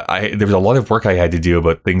life, there was a lot of work I had to do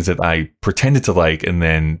about things that I pretended to like and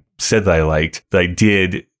then said that I liked, that I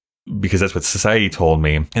did because that's what society told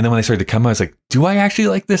me. And then when I started to come out, I was like, do I actually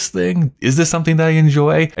like this thing? Is this something that I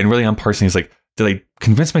enjoy? And really, I'm parsing. It's like, did I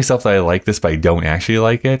convince myself that I like this, but I don't actually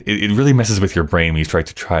like it? It really messes with your brain when you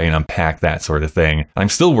try and unpack that sort of thing. I'm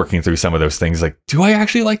still working through some of those things. Like, do I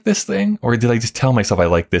actually like this thing? Or did I just tell myself I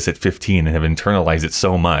like this at 15 and have internalized it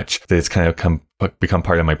so much that it's kind of become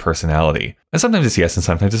part of my personality? And sometimes it's yes and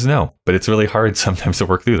sometimes it's no. But it's really hard sometimes to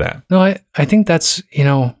work through that. No, I think that's,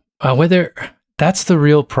 whether that's the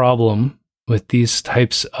real problem with these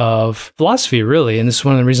types of philosophy, really. And this is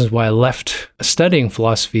one of the reasons why I left studying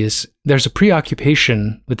philosophy is there's a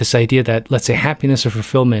preoccupation with this idea that, let's say, happiness or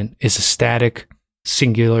fulfillment is a static,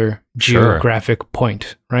 singular, geographic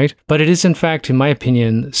point, right? But it is, in fact, in my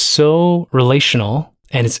opinion, so relational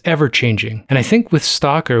and it's ever changing. And I think with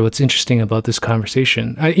Stalker, what's interesting about this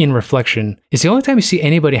conversation, in reflection, is the only time you see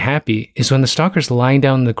anybody happy is when the stalker's lying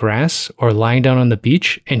down in the grass or lying down on the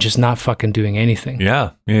beach and just not fucking doing anything.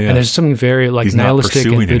 Yeah. And there's something very like nihilistic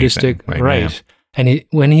and Buddhistic, right? Yeah. And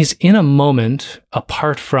when he's in a moment,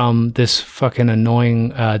 apart from this fucking annoying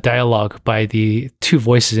dialogue by the two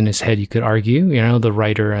voices in his head, you could argue, the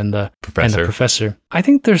writer and the professor. I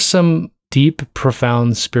think there's some deep,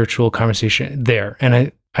 profound spiritual conversation there.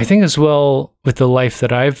 And I think as well with the life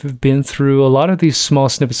that I've been through, a lot of these small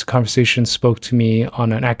snippets of conversation spoke to me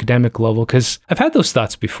on an academic level because I've had those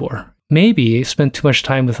thoughts before. Maybe spent too much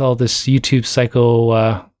time with all this YouTube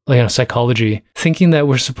psychology, thinking that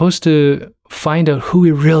we're supposed to find out who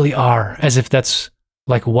we really are as if that's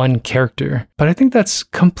like one character. But I think that's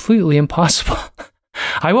completely impossible.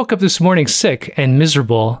 I woke up this morning sick and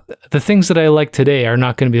miserable. The things that I like today are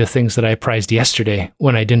not going to be the things that I prized yesterday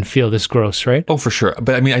when I didn't feel this gross, right? Oh, for sure.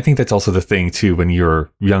 But I mean, I think that's also the thing too, when you're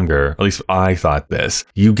younger, at least I thought this,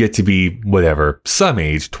 you get to be whatever, some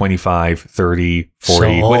age, 25, 30,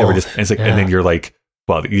 40, whatever it is. And it's like, and then you're like,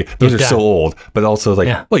 well, those are so old, but also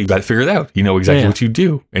like, well, you got to figure it out. You know exactly what you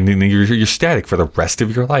do. And then you're static for the rest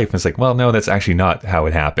of your life. And it's like, well, no, that's actually not how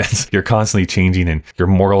it happens. You're constantly changing and your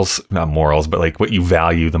not morals, but like what you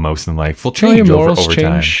value the most in life will change over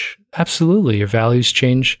time. Absolutely. Your values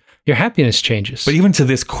change. Your happiness changes. But even to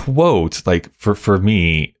this quote, like for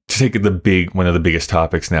me, to take one of the biggest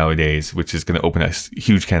topics nowadays, which is going to open a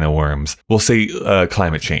huge can of worms, we'll say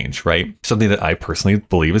climate change, right? Something that I personally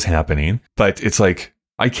believe is happening, but it's like,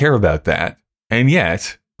 I care about that. And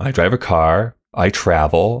yet I drive a car, I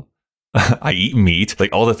travel, I eat meat,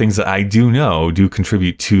 like all the things that I do know do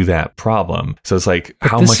contribute to that problem. So it's like,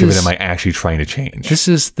 how much of it am I actually trying to change? This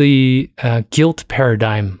is the guilt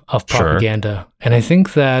paradigm of propaganda. Sure. And I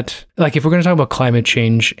think that, like, if we're going to talk about climate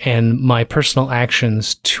change and my personal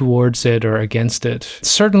actions towards it or against it,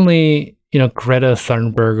 certainly, Greta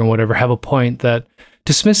Thunberg and whatever have a point that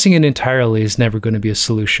dismissing it entirely is never going to be a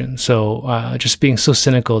solution. So just being so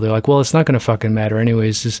cynical, they're like, well, it's not going to fucking matter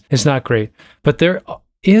anyways. It's not great. But there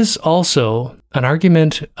is also an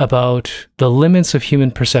argument about the limits of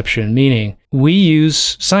human perception, meaning we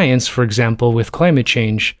use science, for example, with climate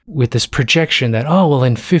change, with this projection that,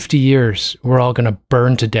 in 50 years, we're all going to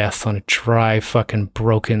burn to death on a dry, fucking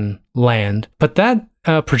broken land. But that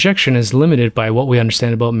projection is limited by what we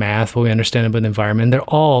understand about math, what we understand about the environment. They're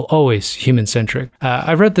all always human-centric.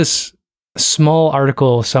 I read this small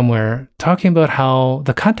article somewhere talking about how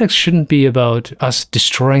the context shouldn't be about us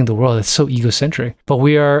destroying the world. It's so egocentric, but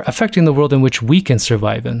we are affecting the world in which we can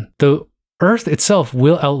survive in. The Earth itself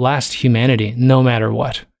will outlast humanity no matter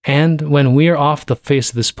what. And when we are off the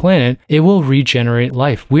face of this planet, it will regenerate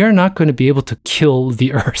life. We are not going to be able to kill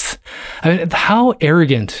the Earth. I mean, how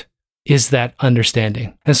arrogant is that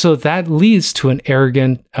understanding. And so that leads to an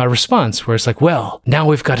arrogant response where it's like, well, now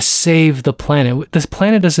we've got to save the planet. This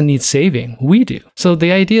planet doesn't need saving. We do. So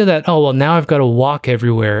the idea that, oh, well, now I've got to walk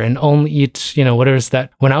everywhere and only eat, whatever is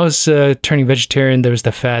that. When I was turning vegetarian, there was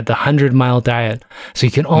the fad, the 100-mile diet. So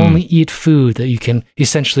you can only eat food that you can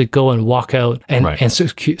essentially go and walk out and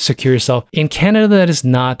secure yourself. In Canada, that is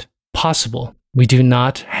not possible. We do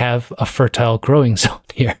not have a fertile growing zone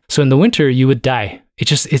here. So in the winter, you would die.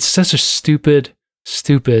 It's such a stupid,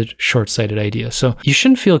 short-sighted idea. So you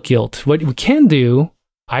shouldn't feel guilt. What we can do,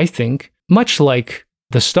 I think, much like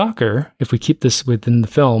the stalker, if we keep this within the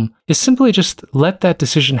film, is simply just let that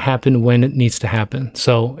decision happen when it needs to happen.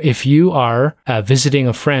 So if you are visiting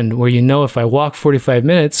a friend where if I walk 45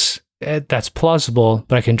 minutes, that's plausible,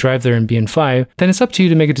 but I can drive there and be in 5, then it's up to you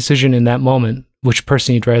to make a decision in that moment, which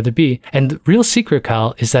person you'd rather be. And the real secret,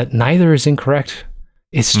 Kyle, is that neither is incorrect.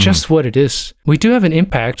 It's just what it is. We do have an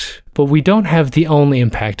impact, but we don't have the only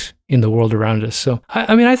impact in the world around us. So,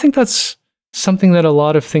 I think that's something that a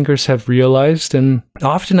lot of thinkers have realized. And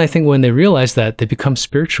often I think when they realize that, they become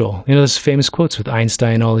spiritual. There's famous quotes with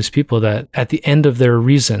Einstein and all these people that at the end of their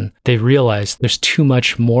reason, they realize there's too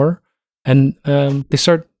much more. And they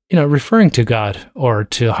start referring to God or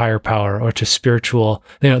to higher power or to spiritual,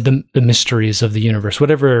 the mysteries of the universe,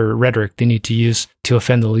 whatever rhetoric they need to use to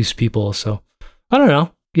offend the least people. So I don't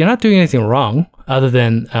know. You're not doing anything wrong other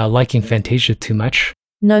than liking Fantasia too much.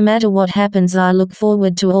 No matter what happens, I look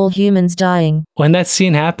forward to all humans dying. When that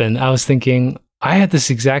scene happened, I was thinking, I had this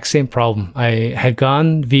exact same problem. I had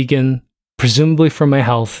gone vegan, presumably for my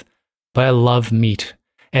health, but I love meat.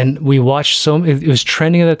 And we watched it was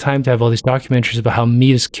trending at the time to have all these documentaries about how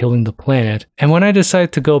meat is killing the planet. And when I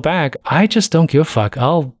decided to go back, I just don't give a fuck.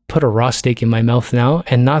 I'll put a raw steak in my mouth now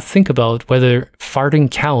and not think about whether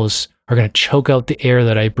farting cows are going to choke out the air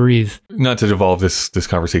that I breathe. Not to devolve this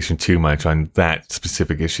conversation too much on that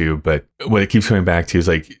specific issue, but what it keeps coming back to is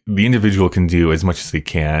like the individual can do as much as they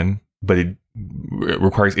can, but it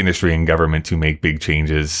requires industry and government to make big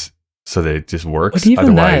changes so that it just works.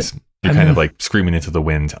 Otherwise, you're kind of like screaming into the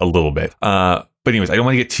wind a little bit. But anyways, I don't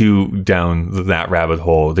want to get too down that rabbit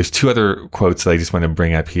hole. There's 2 other quotes that I just want to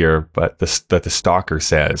bring up here, but that the stalker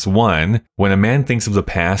says. One, when a man thinks of the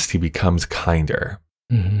past, he becomes kinder.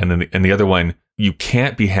 Mm-hmm. And the other one, you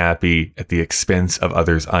can't be happy at the expense of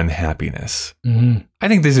others' unhappiness. Mm-hmm. I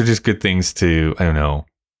think these are just good things to, I don't know,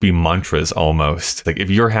 be mantras almost. Like if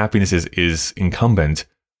your happiness is incumbent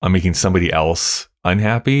on making somebody else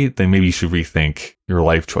unhappy, then maybe you should rethink your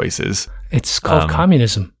life choices. It's called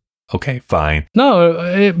communism. Okay, fine.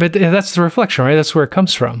 No, but that's the reflection, right? That's where it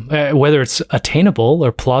comes from. Whether it's attainable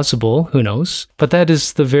or plausible, who knows? But that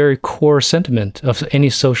is the very core sentiment of any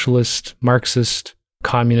socialist, Marxist,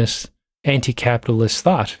 communist, anti-capitalist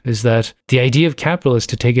thought, is that the idea of capital is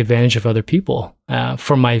to take advantage of other people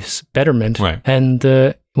for my betterment. Right. And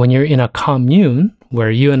when you're in a commune, where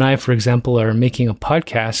you and I, for example, are making a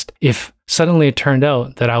podcast, if suddenly it turned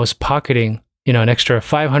out that I was pocketing, an extra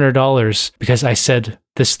 $500 because I said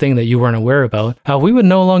this thing that you weren't aware about, we would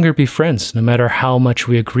no longer be friends, no matter how much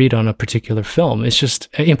we agreed on a particular film. It's just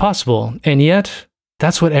impossible. And yet,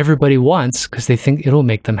 that's what everybody wants because they think it'll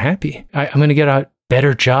make them happy. I'm going to get a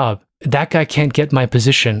better job. That guy can't get my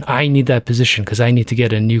position. I need that position because I need to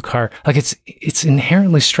get a new car. Like it's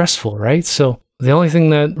inherently stressful, right? So the only thing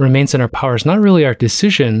that remains in our power is not really our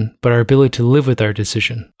decision, but our ability to live with our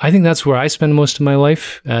decision. I think that's where I spend most of my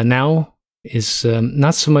life now, is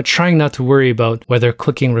not so much trying not to worry about whether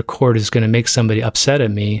clicking record is going to make somebody upset at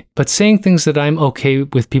me, but saying things that I'm okay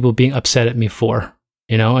with people being upset at me for,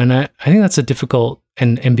 and I think that's a difficult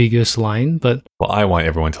and ambiguous line, but... Well, I want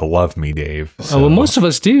everyone to love me, Dave. So. Well, most of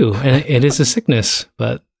us do, and it is a sickness,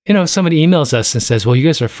 but... if somebody emails us and says, well, you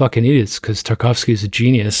guys are fucking idiots because Tarkovsky is a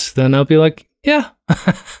genius, then I'll be like, yeah,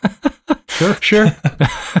 sure.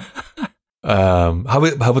 How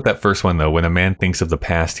about that first one, though? When a man thinks of the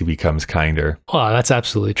past, he becomes kinder. Oh, that's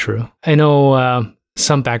absolutely true. I know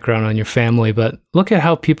some background on your family, but look at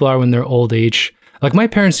how people are when they're old age. Like my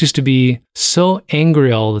parents used to be so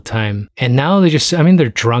angry all the time. And now they're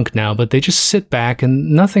drunk now, but they just sit back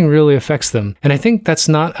and nothing really affects them. And I think that's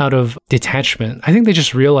not out of detachment. I think they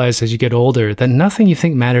just realize as you get older that nothing you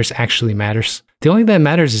think matters actually matters. The only thing that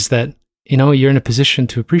matters is that, you're in a position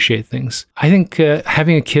to appreciate things. I think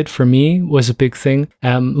having a kid for me was a big thing.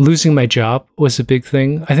 Losing my job was a big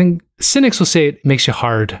thing. I think cynics will say it makes you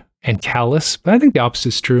hard and callous, but I think the opposite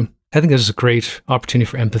is true. I think there's a great opportunity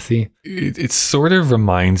for empathy. It sort of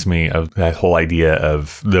reminds me of that whole idea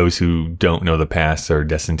of those who don't know the past are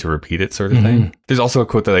destined to repeat it sort of thing. There's also a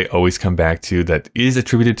quote that I always come back to that is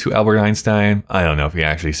attributed to Albert Einstein. I don't know if he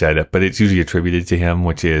actually said it, but it's usually attributed to him,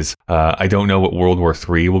 which is, I don't know what World War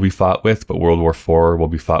III will be fought with, but World War IV will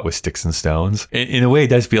be fought with sticks and stones. In a way, it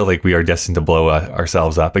does feel like we are destined to blow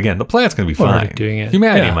ourselves up. Again, the planet's going to be fine. Doing it.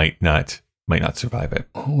 Humanity might not survive it.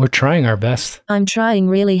 We're trying our best. I'm trying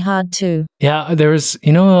really hard too. Yeah, there was,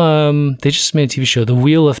 they just made a TV show, The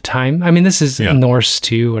Wheel of Time. I mean, this is Norse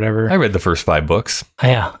too, whatever. I read the first 5 books.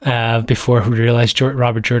 Before we realized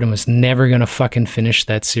Robert Jordan was never going to fucking finish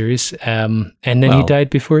that series. And then he died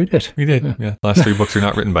before he did. He did, yeah. Last 3 books are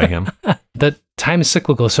not written by him. That time is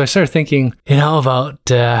cyclical. So I started thinking, about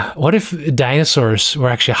what if dinosaurs were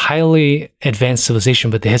actually a highly advanced civilization,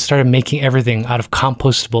 but they had started making everything out of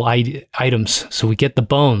compostable items. So we get the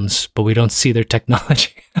bones, but we don't see their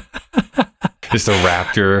technology. Just a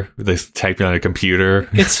raptor that's typing on a computer.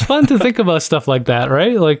 It's fun to think about stuff like that,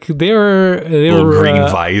 right? Like they were green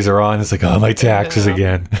visor on. It's like, oh, my taxes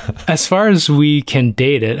again. As far as we can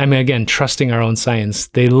date it, I mean, again, trusting our own science,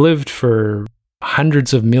 they lived for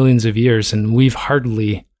hundreds of millions of years, and we've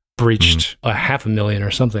hardly breached 500,000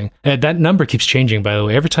 or something. That number keeps changing, by the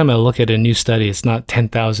way. Every time I look at a new study, it's not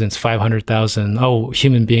 10,000, it's 500,000. Oh,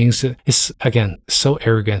 human beings. It's, again, so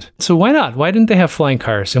arrogant. So why not? Why didn't they have flying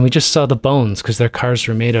cars? And we just saw the bones because their cars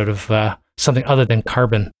were made out of something other than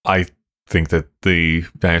carbon. I think that the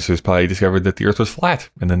dinosaurs probably discovered that the Earth was flat,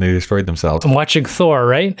 and then they destroyed themselves. I'm watching Thor,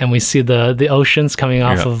 right? And we see the oceans coming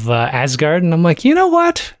off of Asgard, and I'm like, you know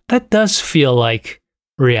what? That does feel like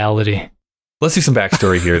reality. Let's do some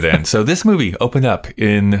backstory here then. So this movie opened up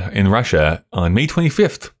in Russia on May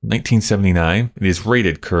 25th, 1979. It is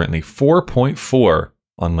rated currently 4.4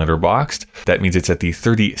 on Letterboxd. That means it's at the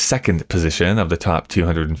 32nd position of the top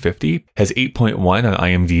 250. Has 8.1 on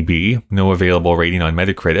IMDb. No available rating on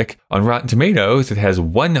Metacritic. On Rotten Tomatoes, it has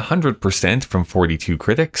 100% from 42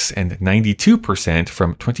 critics and 92%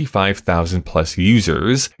 from 25,000 plus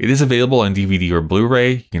users. It is available on DVD or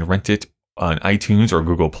Blu-ray. You can rent it on iTunes or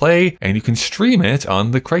Google Play, and you can stream it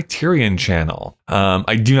on the Criterion channel.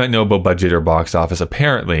 I do not know about budget or box office.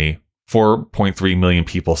 Apparently, 4.3 million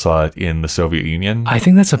people saw it in the Soviet Union. I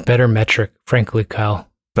think that's a better metric, frankly, Kyle.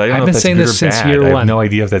 But I don't know if that's good or bad. I've been saying this since year 1. I have no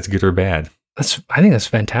idea if that's good or bad. I think that's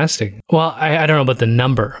fantastic. Well, I don't know about the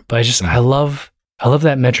number, but I love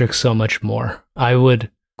that metric so much more.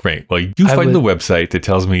 Great. Well, you find the website that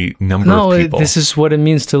tells me number of people. This is what it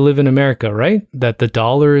means to live in America, right? That the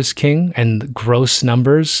dollar is king and gross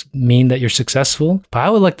numbers mean that you're successful. But I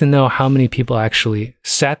would like to know how many people actually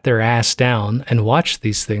sat their ass down and watched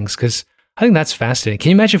these things, because I think that's fascinating. Can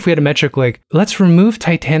you imagine if we had a metric like, let's remove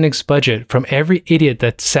Titanic's budget from every idiot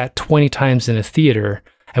that sat 20 times in a theater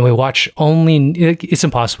and we watch only, it's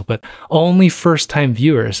impossible, but only first-time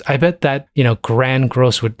viewers. I bet that, grand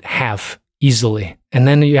gross would halve easily. And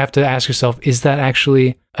then you have to ask yourself, is that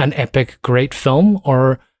actually an epic, great film?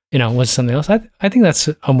 Or, was it something else? I think that's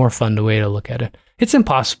a more fun way to look at it. It's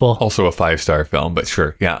impossible. Also a 5-star film, but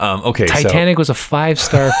sure. Yeah. Okay. Titanic was a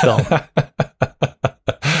 5-star film.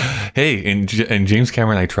 Hey, in James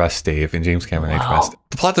Cameron I trust, Dave. In James Cameron I trust.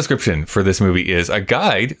 The plot description for this movie is a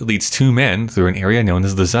guide leads 2 men through an area known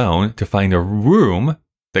as the Zone to find a room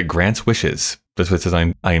that grants wishes. That's what it says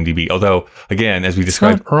on IMDb. Although, again, as we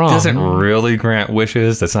described, it doesn't really grant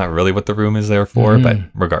wishes. That's not really what the room is there for, but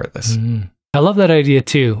regardless. I love that idea,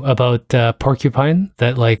 too, about Porcupine,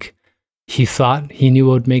 that, he thought he knew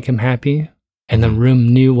what would make him happy, and the room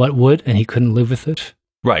knew what would, and he couldn't live with it.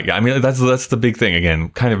 Right. I mean, that's the big thing. Again,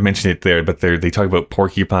 kind of mentioned it there, but they talk about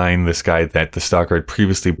Porcupine, this guy that the stalker had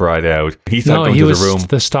previously brought out. He thought going to the room. Was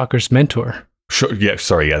the stalker's mentor. Sure, yeah,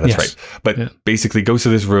 sorry, yeah, that's right. But basically goes to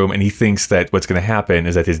this room and he thinks that what's going to happen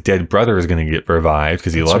is that his dead brother is going to get revived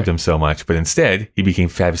because he loved him so much. But instead, he became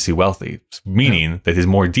fabulously wealthy, meaning that his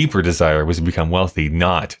more deeper desire was to become wealthy,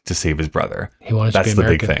 not to save his brother. He wanted to be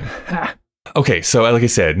American. That's the big thing. Okay, so like I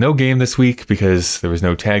said, no game this week because there was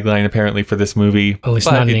no tagline apparently for this movie. At least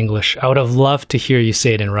not in English. I would have loved to hear you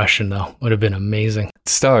say it in Russian, though. Would have been amazing. It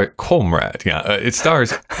stars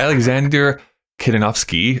Alexander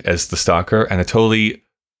Kitanovsky as the stalker, Anatoly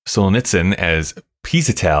Solonitsyn as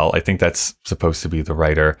Pizatel. I think that's supposed to be the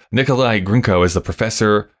writer. Nikolai Grinko as the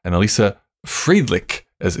professor, and Elisa Friedlich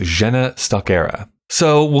as Zhenya Stalkera.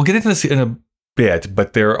 So we'll get into this in a bit,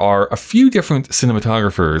 but there are a few different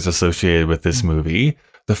cinematographers associated with this movie.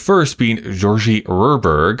 The first being Georgy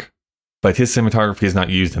Rurberg, but his cinematography is not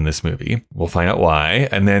used in this movie. We'll find out why.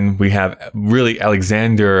 And then we have really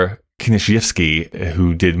Alexander Kniashevsky,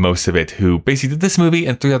 who did most of it, who basically did this movie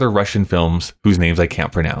and 3 other Russian films whose names I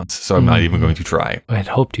can't pronounce. So I'm not even going to try. I'd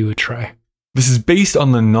hoped you would try. This is based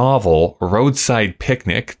on the novel Roadside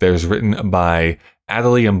Picnic that was written by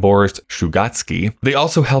Adely and Boris Strugatsky. They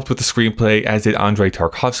also helped with the screenplay, as did Andrei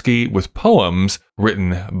Tarkovsky, with poems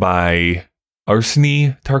written by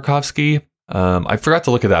Arseny Tarkovsky. I forgot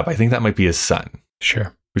to look it up. I think that might be his son.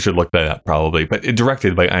 Sure. We should look that up probably, but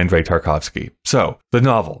directed by Andrei Tarkovsky. So, the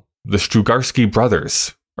novel, the Strugatsky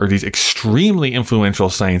brothers are these extremely influential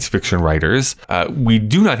science fiction writers. We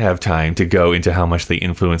do not have time to go into how much they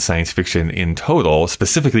influenced science fiction in total,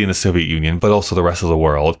 specifically in the Soviet Union, but also the rest of the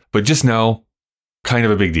world. But just know, kind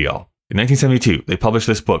of a big deal. In 1972, they published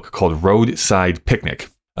this book called Roadside Picnic,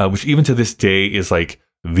 which even to this day is like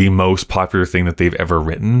the most popular thing that they've ever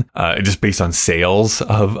written, just based on sales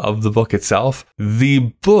of the book itself. The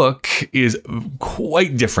book is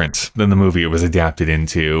quite different than the movie it was adapted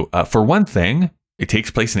into. For one thing, it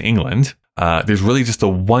takes place in England. There's really just the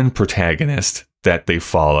one protagonist that they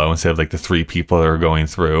follow instead of like the 3 people that are going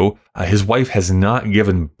through. His wife has not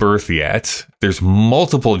given birth yet. There's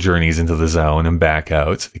multiple journeys into the zone and back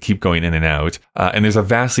out. They keep going in and out. And there's a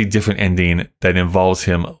vastly different ending that involves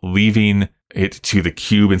him leaving it to the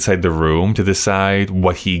cube inside the room to decide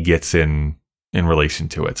what he gets in relation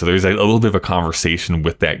to it. So there's a little bit of a conversation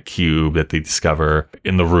with that cube that they discover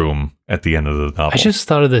in the room at the end of the novel. I just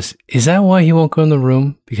thought of this. Is that why he won't go in the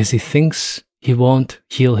room? Because he thinks he won't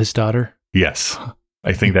heal his daughter? Yes.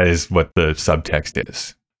 I think that is what the subtext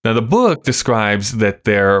is. Now, the book describes that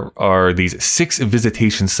there are these 6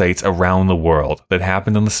 visitation sites around the world that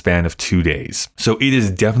happened in the span of 2 days. So it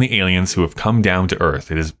is definitely aliens who have come down to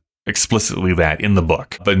Earth. It is explicitly that in the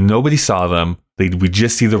book. But nobody saw them. We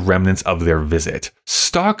just see the remnants of their visit.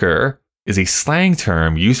 Stalker is a slang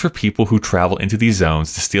term used for people who travel into these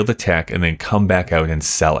zones to steal the tech and then come back out and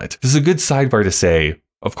sell it. This is a good sidebar to say,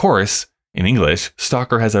 of course, in English,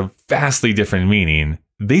 stalker has a vastly different meaning.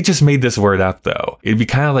 They just made this word up, though. It'd be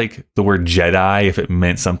kind of like the word Jedi if it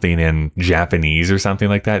meant something in Japanese or something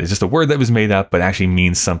like that. It's just a word that was made up, but actually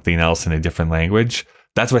means something else in a different language.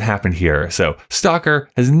 That's what happened here. So stalker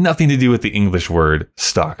has nothing to do with the English word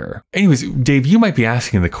stalker. Anyways, Dave, you might be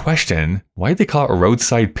asking the question, why did they call it a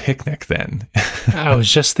roadside picnic then? I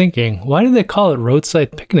was just thinking, why did they call it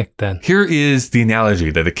roadside picnic then? Here is the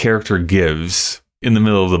analogy that the character gives in the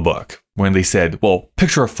middle of the book when they said, well,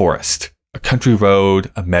 picture a forest, a country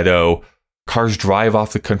road, a meadow. Cars drive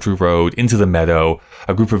off the country road into the meadow.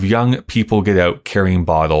 A group of young people get out carrying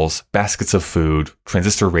bottles, baskets of food,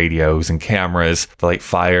 transistor radios, and cameras. They light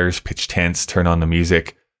fires, pitch tents, turn on the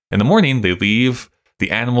music. In the morning, they leave.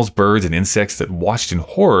 The animals, birds, and insects that watched in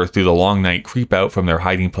horror through the long night creep out from their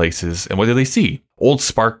hiding places. And what do they see? Old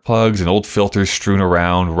spark plugs and old filters strewn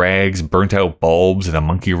around, rags, burnt out bulbs, and a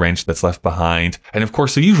monkey wrench that's left behind. And of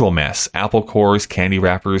course, the usual mess. Apple cores, candy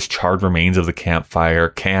wrappers, charred remains of the campfire,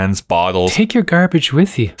 cans, bottles. Take your garbage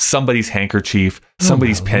with you. Somebody's handkerchief,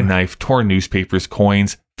 somebody's penknife, torn newspapers,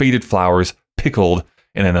 coins, faded flowers, pickled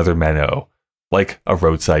in another meadow. Like a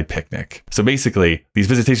roadside picnic. So basically, these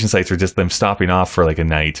visitation sites are just them stopping off for like a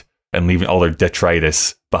night and leaving all their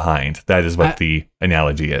detritus behind. That is what the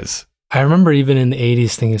analogy is. I remember even in the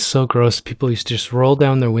 80s, thing is so gross. People used to just roll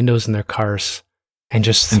down their windows in their cars and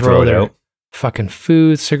just throw their fucking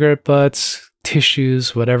food, cigarette butts,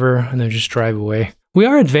 tissues, whatever, and then just drive away. We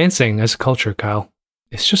are advancing as a culture, Kyle.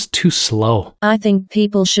 It's just too slow. I think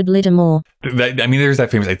people should litter more. There's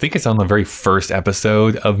that famous, I think it's on the very first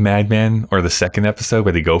episode of Mad Men, or the second episode,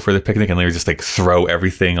 where they go for the picnic and they just like throw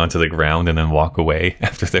everything onto the ground and then walk away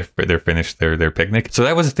after they're finished their picnic. So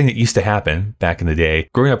that was a thing that used to happen back in the day.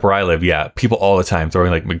 Growing up where I live, yeah, people all the time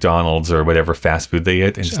throwing like McDonald's or whatever fast food they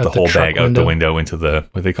eat and just the whole bag out the window into the,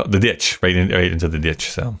 what they call the ditch, right into the ditch.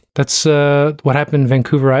 So that's what happened in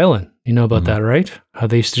Vancouver Island. You know about that, right? How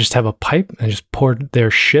they used to just have a pipe and just poured their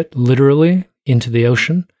shit literally into the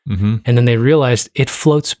ocean. Mm-hmm. And then they realized it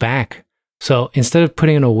floats back. So instead of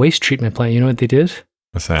putting in a waste treatment plant, you know what they did?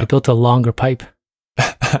 What's that? They built a longer pipe.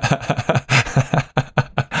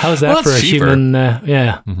 How's that for a cheaper human?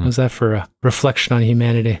 How's that for a reflection on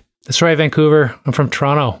humanity? That's right, Vancouver. I'm from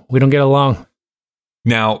Toronto. We don't get along.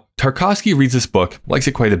 Now, Tarkovsky reads this book, likes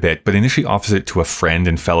it quite a bit, but initially offers it to a friend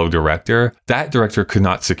and fellow director. That director could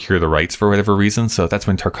not secure the rights for whatever reason, so that's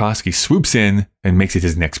when Tarkovsky swoops in and makes it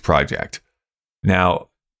his next project. Now,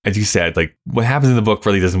 as you said, like what happens in the book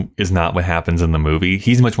really is not what happens in the movie.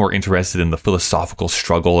 He's much more interested in the philosophical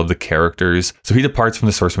struggle of the characters. So he departs from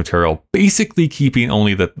the source material, basically keeping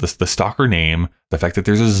only the stalker name, the fact that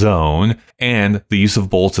there's a zone, and the use of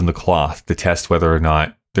bolts in the cloth to test whether or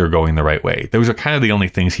not they're going the right way. Those are kind of the only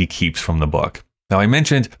things he keeps from the book. Now, I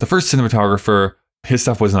mentioned the first cinematographer, his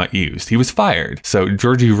stuff was not used. He was fired. So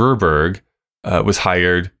Georgi Verberg was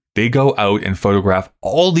hired. They go out and photograph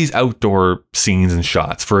all these outdoor scenes and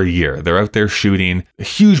shots for a year. They're out there shooting a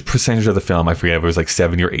huge percentage of the film. I forget if it was like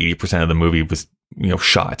 70 or 80% of the movie was,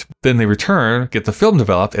 shot. Then they return, get the film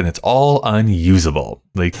developed, and it's all unusable.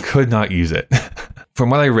 They could not use it. From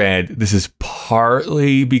what I read, this is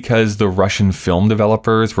partly because the Russian film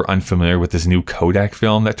developers were unfamiliar with this new Kodak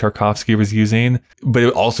film that Tarkovsky was using. But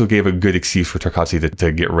it also gave a good excuse for Tarkovsky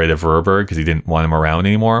to get rid of Verberg because he didn't want him around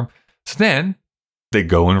anymore. So then they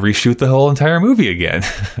go and reshoot the whole entire movie again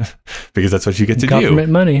because that's what you get to do. Government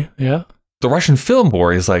money, yeah. The Russian Film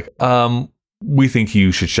Board is like, we think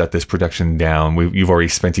you should shut this production down. You've already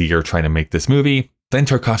spent a year trying to make this movie. Then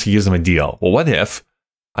Tarkovsky gives them a deal. Well, what if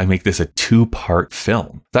I make this a 2-part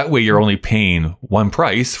film? That way you're only paying one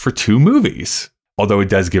price for 2 movies. Although it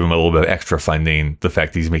does give him a little bit of extra funding, the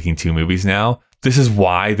fact that he's making 2 movies now. This is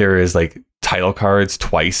why there is like title cards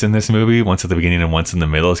twice in this movie, once at the beginning and once in the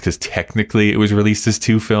middle, is because technically it was released as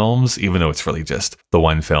 2 films, even though it's really just the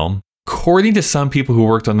one film. According to some people who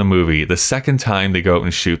worked on the movie, the second time they go out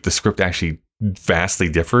and shoot, the script actually vastly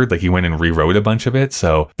differed. Like he went and rewrote a bunch of it.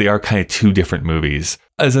 So they are kind of 2 different movies.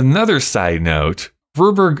 As another side note,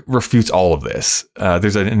 Verberg refutes all of this.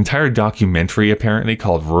 There's an entire documentary apparently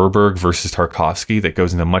called Verberg versus Tarkovsky that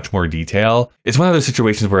goes into much more detail. It's one of those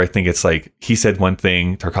situations where I think it's like he said one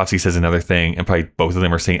thing, Tarkovsky says another thing, and probably both of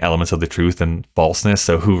them are saying elements of the truth and falseness.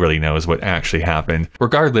 So who really knows what actually happened?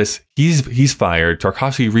 Regardless, he's fired.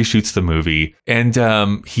 Tarkovsky reshoots the movie and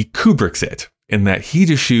he Kubricks it, in that he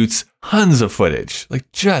just shoots tons of footage, like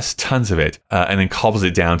just tons of it, and then cobbles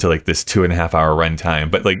it down to like this 2.5-hour runtime,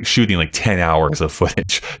 but like shooting like 10 hours of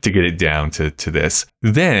footage to get it down to this.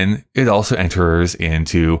 Then it also enters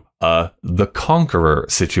into The Conqueror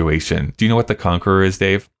situation. Do you know what The Conqueror is,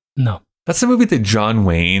 Dave? No. That's the movie that John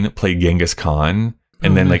Wayne played Genghis Khan.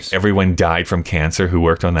 And then nice. Like everyone died from cancer who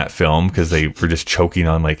worked on that film because they were just choking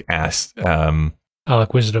on like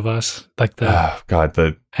like Wizard of Oz, like the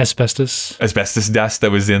the asbestos dust that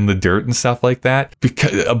was in the dirt and stuff like that.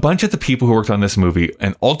 Because a bunch of the people who worked on this movie,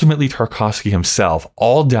 and ultimately Tarkovsky himself,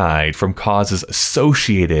 all died from causes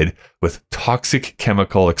associated with toxic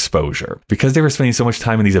chemical exposure because they were spending so much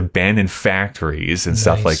time in these abandoned factories and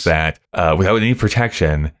stuff like that without any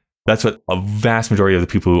protection. That's what a vast majority of the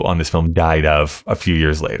people on this film died of a few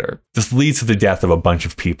years later. This leads to the death of a bunch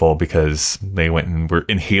of people because they went and were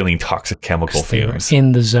inhaling toxic chemical fumes.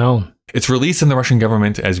 In the zone. Its release in the Russian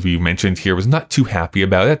government, as we mentioned here, was not too happy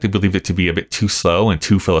about it. They believed it to be a bit too slow and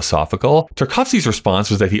too philosophical. Tarkovsky's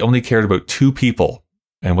response was that he only cared about 2 people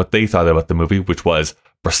and what they thought about the movie, which was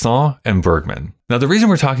Bresson and Bergman. Now, the reason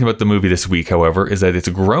we're talking about the movie this week, however, is that it's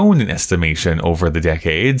grown in estimation over the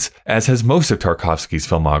decades, as has most of Tarkovsky's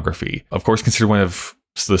filmography. Of course, considered one of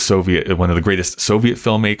the greatest Soviet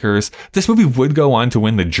filmmakers. This movie would go on to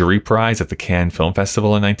win the jury prize at the Cannes Film Festival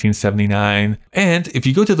in 1979. And if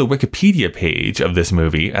you go to the Wikipedia page of this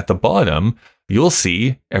movie, at the bottom, you'll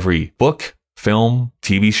see every book, film,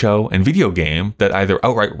 TV show, and video game that either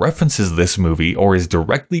outright references this movie or is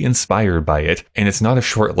directly inspired by it. And it's not a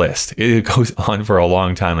short list. It goes on for a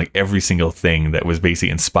long time, like every single thing that was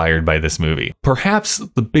basically inspired by this movie. Perhaps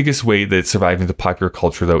the biggest way that it survived into popular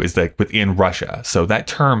culture, though, is that within Russia. So that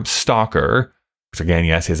term stalker, which again,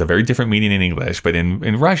 yes, has a very different meaning in English, but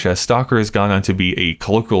in Russia, stalker has gone on to be a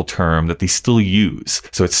colloquial term that they still use.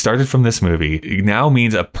 So it started from this movie. It now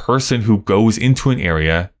means a person who goes into an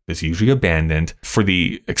area that's usually abandoned for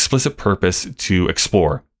the explicit purpose to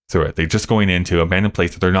explore through it. They're just going into an abandoned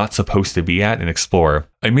place that they're not supposed to be at and explore.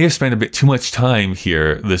 I may have spent a bit too much time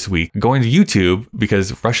here this week going to YouTube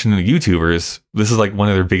because Russian YouTubers, this is like one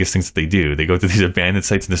of their biggest things that they do. They go to these abandoned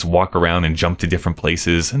sites and just walk around and jump to different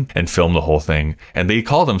places and film the whole thing. And they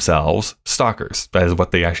call themselves stalkers. That is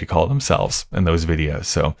what they actually call themselves in those videos.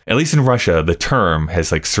 So at least in Russia, the term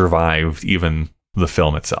has like survived even the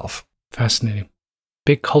film itself. Fascinating.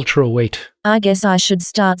 Big cultural weight. I guess I should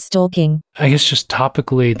start stalking. I guess just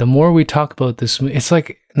topically, the more we talk about this, it's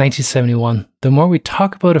like 1971. The more we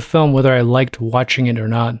talk about a film, whether I liked watching it or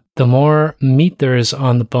not, the more meat there is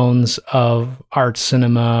on the bones of art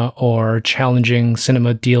cinema or challenging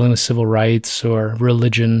cinema dealing with civil rights or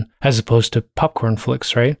religion as opposed to popcorn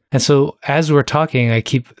flicks, right? And so as we're talking, I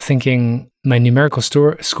keep thinking my numerical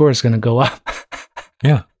score is going to go up.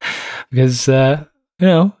 Yeah. Because,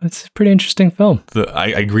 it's a pretty interesting film. I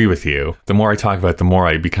agree with you. The more I talk about it, the more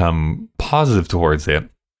I become positive towards it.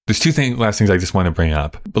 There's 2 last things I just want to bring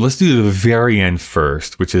up. But let's do the very end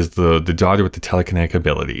first, which is the daughter with the telekinetic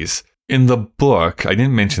abilities. In the book, I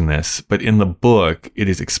didn't mention this, but in the book, it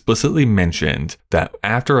is explicitly mentioned that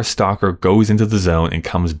after a stalker goes into the zone and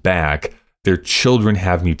comes back, their children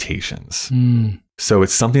have mutations. So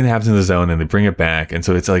it's something that happens in the zone and they bring it back. And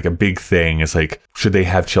so it's like a big thing. It's like, should they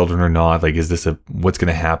have children or not? Like, is this what's going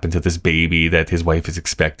to happen to this baby that his wife is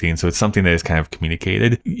expecting? So it's something that is kind of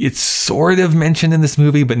communicated. It's sort of mentioned in this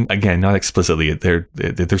movie, but again, not explicitly.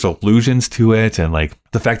 There's allusions to it. And like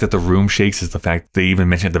the fact that the room shakes is the fact they even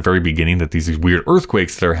mentioned at the very beginning that these weird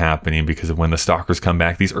earthquakes that are happening because of when the stalkers come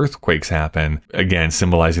back, these earthquakes happen. Again,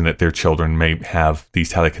 symbolizing that their children may have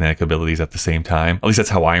these telekinetic abilities at the same time. At least that's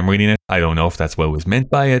how I'm reading it. I don't know if that's what was meant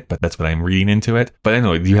by it, but that's what I'm reading into it. But I don't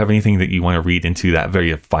know, do you have anything that you want to read into that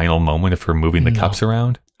very final moment of her moving the cups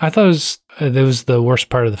around? I thought it was the worst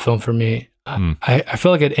part of the film for me. I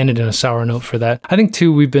feel like it ended in a sour note for that. I think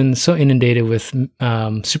too, we've been so inundated with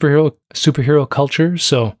superhero culture,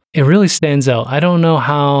 so it really stands out. I don't know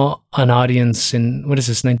how an audience in, what is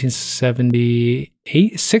this,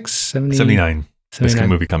 1978, 79. This kind of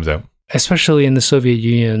movie comes out. Especially in the Soviet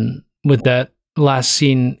Union, would that last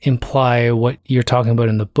scene imply what you're talking about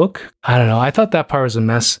in the book? I don't know. I thought that part was a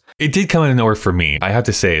mess. It did come out of nowhere for me. I have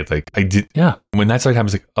to say, like, I did. Yeah. When that started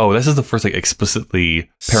happening, I was like, oh, this is the first like explicitly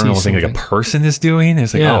paranormal thing like a person is doing.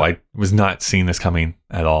 It's like, oh, I was not seeing this coming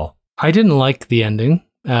at all. I didn't like the ending.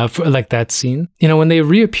 For like that scene, you know, when they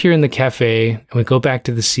reappear in the cafe and we go back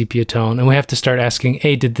to the sepia tone and we have to start asking,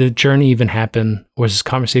 hey, did the journey even happen? Or was this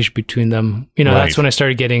conversation between them? You know, That's when I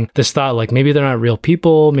started getting this thought, like maybe they're not real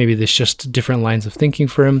people. Maybe there's just different lines of thinking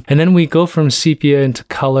for him. And then we go from sepia into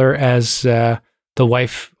color as the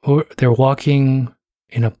wife, they're walking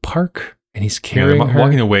in a park and he's carrying her.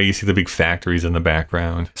 Walking away, you see the big factories in the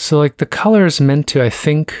background. So like the color is meant to, I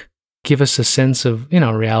think, give us a sense of, you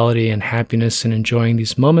know, reality and happiness and enjoying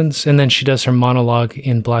these moments. And then she does her monologue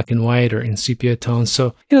in black and white or in sepia tones.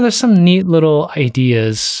 So, you know, there's some neat little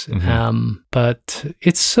ideas, but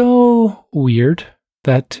it's so weird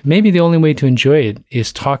that maybe the only way to enjoy it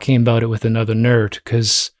is talking about it with another nerd,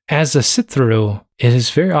 because as a sit-through, it is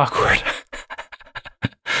very awkward.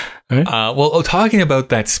 Right? Well, talking about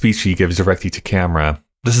that speech she gives directly to camera,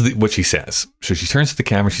 this is what she says. So she turns to the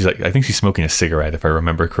camera. She's like, I think she's smoking a cigarette, if I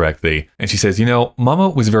remember correctly. And she says, you know, Mama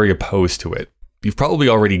was very opposed to it. You've probably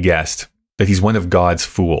already guessed that he's one of God's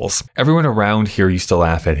fools. Everyone around here used to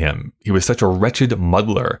laugh at him. He was such a wretched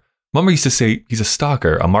muddler. Mama used to say he's a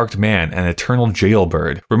stalker, a marked man, an eternal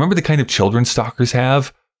jailbird. Remember the kind of children stalkers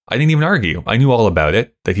have? I didn't even argue. I knew all about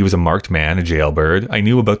it, that he was a marked man, a jailbird. I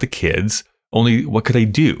knew about the kids. Only what could I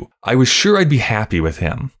do? I was sure I'd be happy with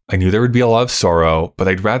him. I knew there would be a lot of sorrow, but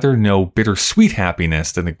I'd rather know bittersweet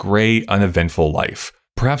happiness than a gray, uneventful life.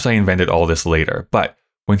 Perhaps I invented all this later, but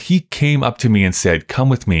when he came up to me and said, come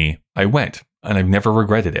with me, I went, and I've never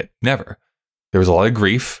regretted it. Never. There was a lot of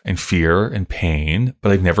grief and fear and pain,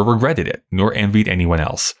 but I've never regretted it, nor envied anyone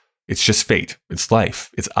else. It's just fate. It's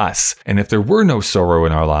life. It's us. And if there were no sorrow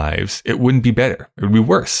in our lives, it wouldn't be better. It would be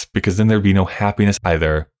worse, because then there'd be no happiness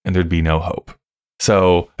either, and there'd be no hope.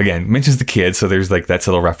 So again, mentions the kids. So there's like that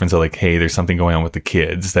little reference of like, hey, there's something going on with the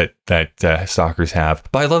kids that stalkers have.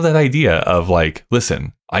 But I love that idea of like,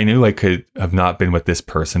 listen, I knew I could have not been with this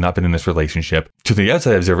person, not been in this relationship. To the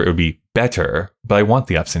outside observer, it would be better, but I want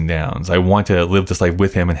the ups and downs. I want to live this life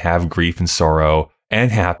with him and have grief and sorrow and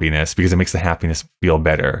happiness, because it makes the happiness feel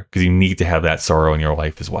better, because you need to have that sorrow in your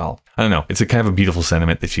life as well. I don't know. It's a kind of a beautiful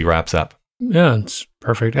sentiment that she wraps up. Yeah, it's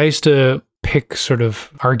perfect. I used to pick sort of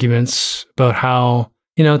arguments about how,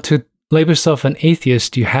 you know, to label yourself an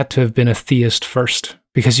atheist, you had to have been a theist first,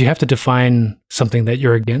 because you have to define something that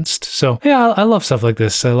you're against. So yeah, I love stuff like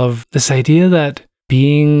this. I love this idea that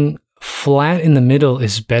being flat in the middle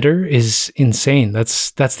is better is insane. That's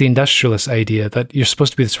the industrialist idea, that you're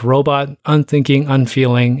supposed to be this robot, unthinking,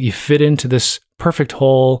 unfeeling. You fit into this perfect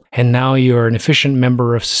hole, and now you're an efficient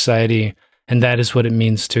member of society, and that is what it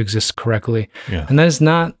means to exist correctly. Yeah. And that is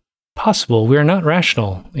not possible. We are not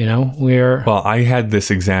rational, you know? Well, I had this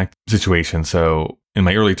exact situation. So in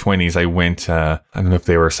my early 20s, I went, I don't know if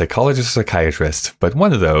they were a psychologist or psychiatrist, but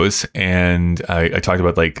one of those. And I talked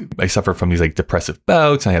about like, I suffer from these like depressive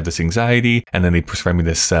bouts. I have this anxiety. And then they prescribed me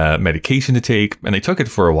this medication to take. And I took it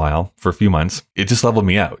for a while, for a few months. It just leveled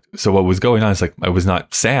me out. So what was going on is like, I was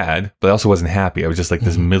not sad, but I also wasn't happy. I was just like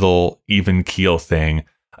this middle, even keel thing.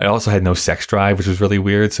 I also had no sex drive, which was really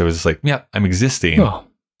weird. So it was just like, yeah, I'm existing. Oh.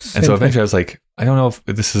 And so eventually I was like, I don't know if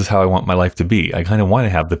this is how I want my life to be. I kind of want to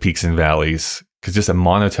have the peaks and valleys, because just a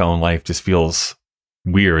monotone life just feels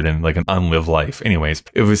weird and like an unlived life. Anyways,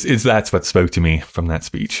 that's what spoke to me from that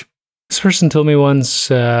speech. This person told me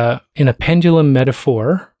once, in a pendulum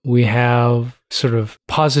metaphor, we have sort of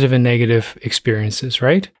positive and negative experiences,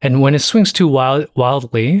 right? And when it swings too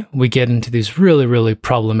wildly, we get into these really, really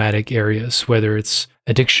problematic areas, whether it's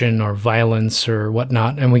addiction or violence or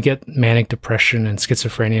whatnot, and we get manic depression and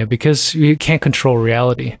schizophrenia because you can't control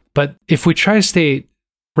reality. But if we try to stay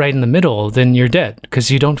right in the middle, then you're dead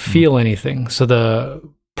because you don't feel anything. So the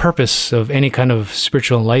purpose of any kind of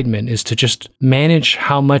spiritual enlightenment is to just manage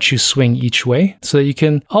how much you swing each way so that you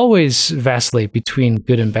can always vacillate between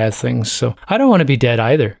good and bad things. So I don't want to be dead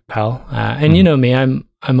either, pal. And you know me, I'm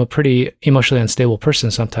a pretty emotionally unstable person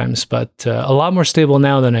sometimes, but a lot more stable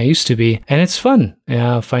now than I used to be. And it's fun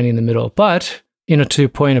finding the middle. But to your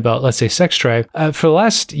point about, let's say, sex drive, for the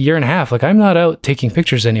last year and a half, like I'm not out taking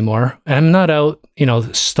pictures anymore. And I'm not out,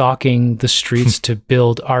 stalking the streets to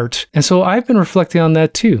build art. And so I've been reflecting on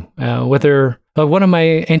that too. Whether one of my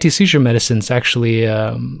anti-seizure medicines actually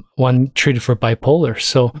one treated for bipolar.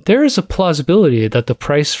 So there is a plausibility that the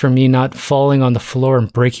price for me not falling on the floor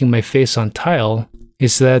and breaking my face on tile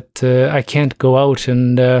is that I can't go out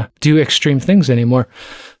and do extreme things anymore.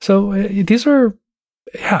 So these are,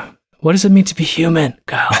 what does it mean to be human,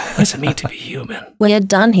 Kyle? What does it mean to be human? We're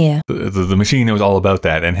done here. The machine knows all about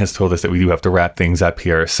that and has told us that we do have to wrap things up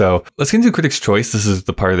here. So let's get into Critics' Choice. This is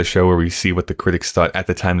the part of the show where we see what the critics thought at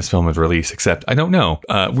the time this film was released, except I don't know.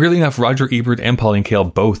 Weirdly enough, Roger Ebert and Pauline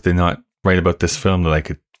Kael both did not write about this film that I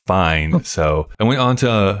could find. So I went on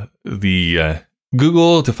to the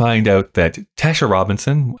Google to find out that Tasha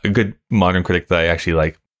Robinson, a good modern critic that I actually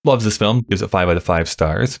like, loves this film, gives it 5 out of 5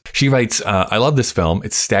 stars. She writes, I love this film.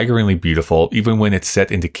 It's staggeringly beautiful, even when it's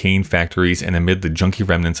set in decaying factories and amid the junky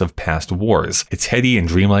remnants of past wars. It's heady and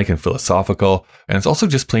dreamlike and philosophical, and it's also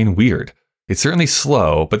just plain weird. It's certainly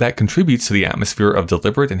slow, but that contributes to the atmosphere of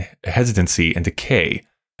deliberate and hesitancy and decay.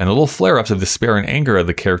 And the little flare-ups of despair and anger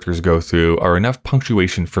the characters go through are enough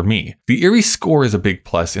punctuation for me. The eerie score is a big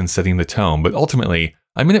plus in setting the tone, but ultimately,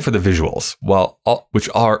 I'm in it for the visuals, which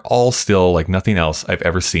are all still like nothing else I've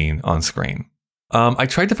ever seen on screen. I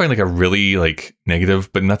tried to find like a really like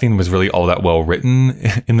negative, but nothing was really all that well written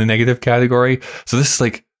in the negative category. So this is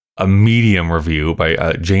like a medium review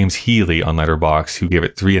by James Healy on Letterboxd, who gave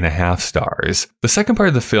it 3.5 stars. The second part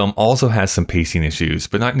of the film also has some pacing issues,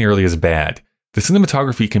 but not nearly as bad. The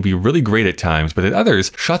cinematography can be really great at times, but at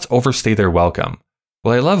others, shots overstay their welcome.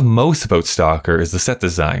 What I love most about Stalker is the set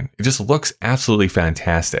design. It just looks absolutely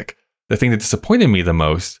fantastic. The thing that disappointed me the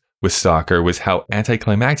most with Stalker was how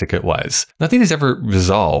anticlimactic it was. Nothing is ever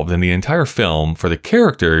resolved, and the entire film, for the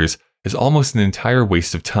characters, is almost an entire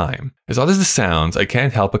waste of time. As odd as this sounds, I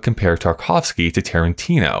can't help but compare Tarkovsky to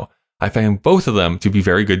Tarantino. I find both of them to be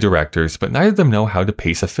very good directors, but neither of them know how to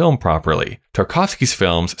pace a film properly. Tarkovsky's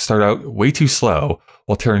films start out way too slow,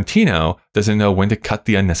 while Tarantino doesn't know when to cut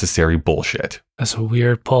the unnecessary bullshit. That's a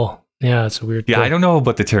weird pull. Yeah, it's a weird pull. I don't know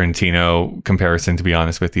about the Tarantino comparison, to be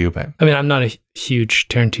honest with you, but I mean, I'm not a huge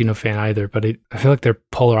Tarantino fan either, but I feel like they're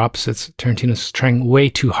polar opposites. Tarantino's trying way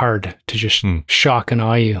too hard to just shock and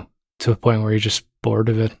awe you to a point where you're just bored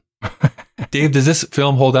of it. Dave, does this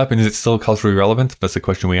film hold up and is it still culturally relevant? That's the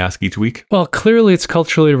question we ask each week. Well, clearly it's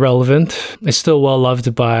culturally relevant. It's still well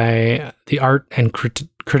loved by the art and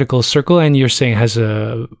critical circle, and you're saying has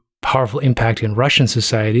a powerful impact in Russian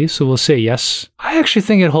society, so we'll say yes. I actually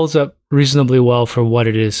think it holds up reasonably well for what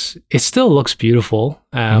it is. It still looks beautiful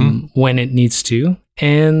when it needs to,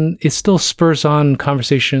 and it still spurs on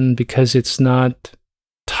conversation because it's not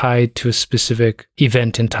tied to a specific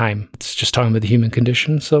event in time. It's just talking about the human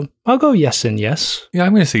condition. So I'll go yes and yes. Yeah,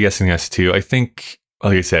 I'm going to say yes and yes too. I think,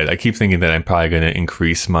 like I said, I keep thinking that I'm probably going to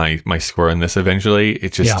increase my score on this eventually.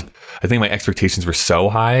 It just, I think my expectations were so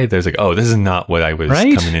high. There's like, oh, this is not what I was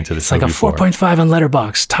coming into this movie for. It's like a 4.5 on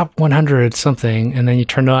Letterboxd, top 100 something. And then you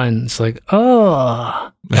turn it on, it's like,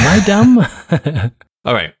 oh, am I dumb?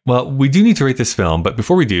 All right. Well, we do need to rate this film, but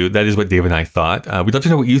before we do, that is what Dave and I thought. We'd love to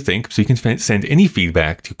know what you think, so you can send any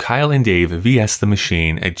feedback to Kyle and Dave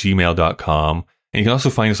vsthemachine@gmail.com. And you can also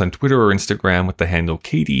find us on Twitter or Instagram with the handle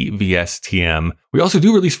KDVSTM. We also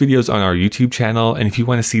do release videos on our YouTube channel, and if you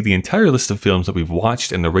want to see the entire list of films that we've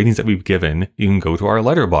watched and the ratings that we've given, you can go to our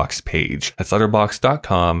Letterboxd page. That's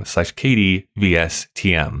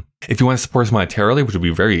letterboxd.com/KDVSTM. If you want to support us monetarily, which would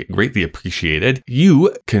be very greatly appreciated,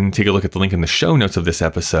 you can take a look at the link in the show notes of this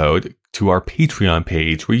episode to our Patreon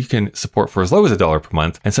page, where you can support for as low as $1 per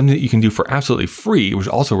month. And something that you can do for absolutely free, which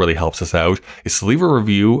also really helps us out, is to leave a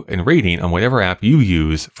review and rating on whatever app you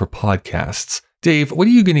use for podcasts. Dave, what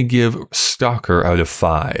are you going to give Stalker out of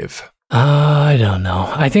 5? I don't know.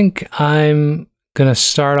 I think I'm going to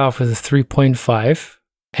start off with a 3.5.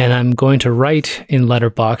 And I'm going to write in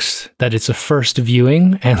Letterboxd that it's a first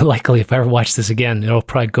viewing. And likely, if I ever watch this again, it'll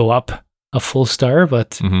probably go up a full star.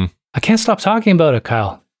 But I can't stop talking about it,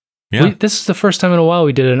 Kyle. Yeah. This is the first time in a while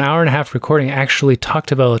we did an hour and a half recording, actually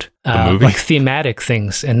talked about like thematic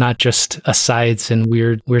things and not just asides and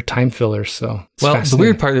weird time fillers. So the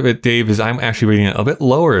weird part of it, Dave, is I'm actually rating it a bit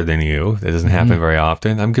lower than you. That doesn't happen very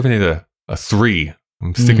often. I'm giving it a 3.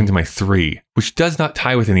 I'm sticking to my 3, which does not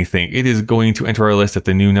tie with anything. It is going to enter our list at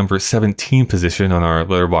the new number 17 position on our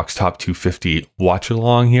Letterboxd Top 250 watch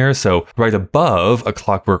along here. So right above A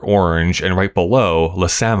Clockwork Orange and right below La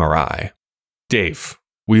Samurai. Dave,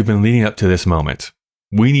 we've been leading up to this moment.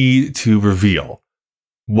 We need to reveal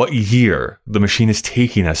what year The Machine is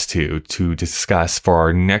taking us to discuss for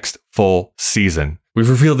our next full season. We've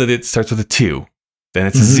revealed that it starts with a 2, then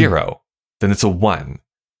it's a 0, then it's a 1.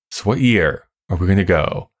 So what year are we going to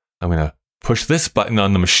go? I'm going to push this button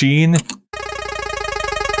on the machine.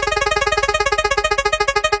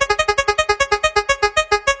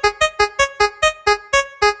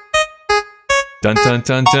 Dun, dun,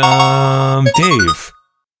 dun, dun. Dave,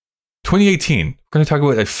 2018. We're going to talk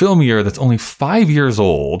about a film year that's only 5 years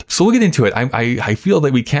old. So we'll get into it. I feel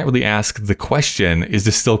that we can't really ask the question, is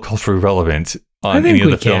this still culturally relevant on any of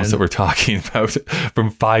the films that we're talking about from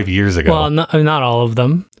 5 years ago? Well, not all of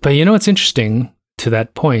them. But you know what's interesting to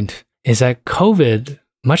that point is that COVID,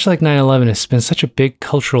 much like 9/11, has been such a big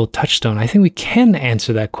cultural touchstone. I think we can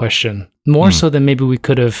answer that question more so than maybe we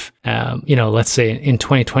could have, let's say in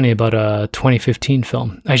 2020 about a 2015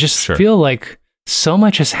 film. I just feel like so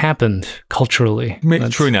much has happened culturally.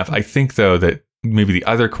 True enough. I think, though, that maybe the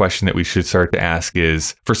other question that we should start to ask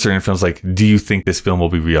is, for certain films, like, do you think this film will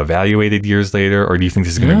be reevaluated years later, or do you think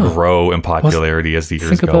this is going to grow in popularity as the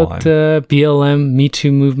years go on? Think about BLM, Me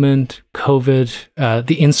Too movement, COVID,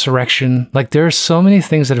 the insurrection. Like, there are so many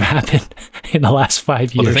things that have happened in the last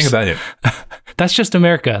 5 years. Well, the thing about it, that's just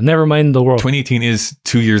America. Never mind the world. 2018 is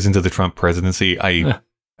 2 years into the Trump presidency. I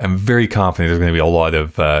am very confident there's going to be a lot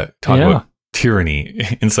of talk about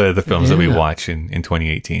tyranny inside of the films that we watch in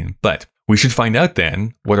 2018. But we should find out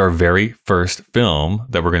then what our very first film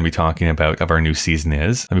that we're going to be talking about of our new season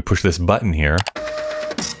is. Let me push this button here.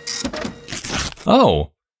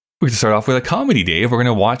 Oh, we can start off with a comedy, Dave. We're going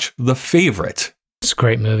to watch The Favorite. It's a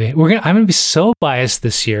great movie. I'm going to be so biased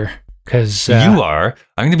this year because you are.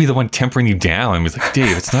 I'm going to be the one tempering you down and be like,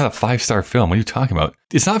 Dave, it's not a 5-star film. What are you talking about?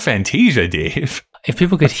 It's not Fantasia, Dave. If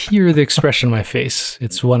people could hear the expression on my face,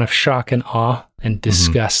 it's one of shock and awe and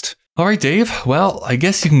disgust. All right, Dave. Well, I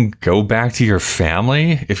guess you can go back to your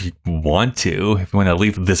family if you want to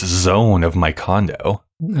leave this zone of my condo.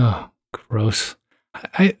 Oh, gross.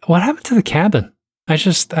 What happened to the cabin?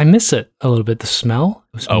 I miss it a little bit. The smell,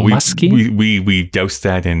 it was musky. We doused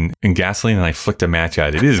that in gasoline and I flicked a match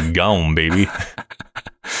at it. It is gone, baby.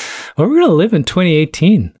 Where are we going to live in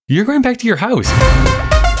 2018? You're going back to your house.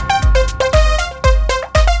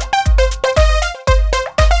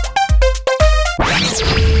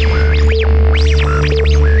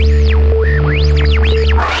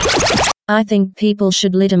 I think people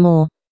should litter more.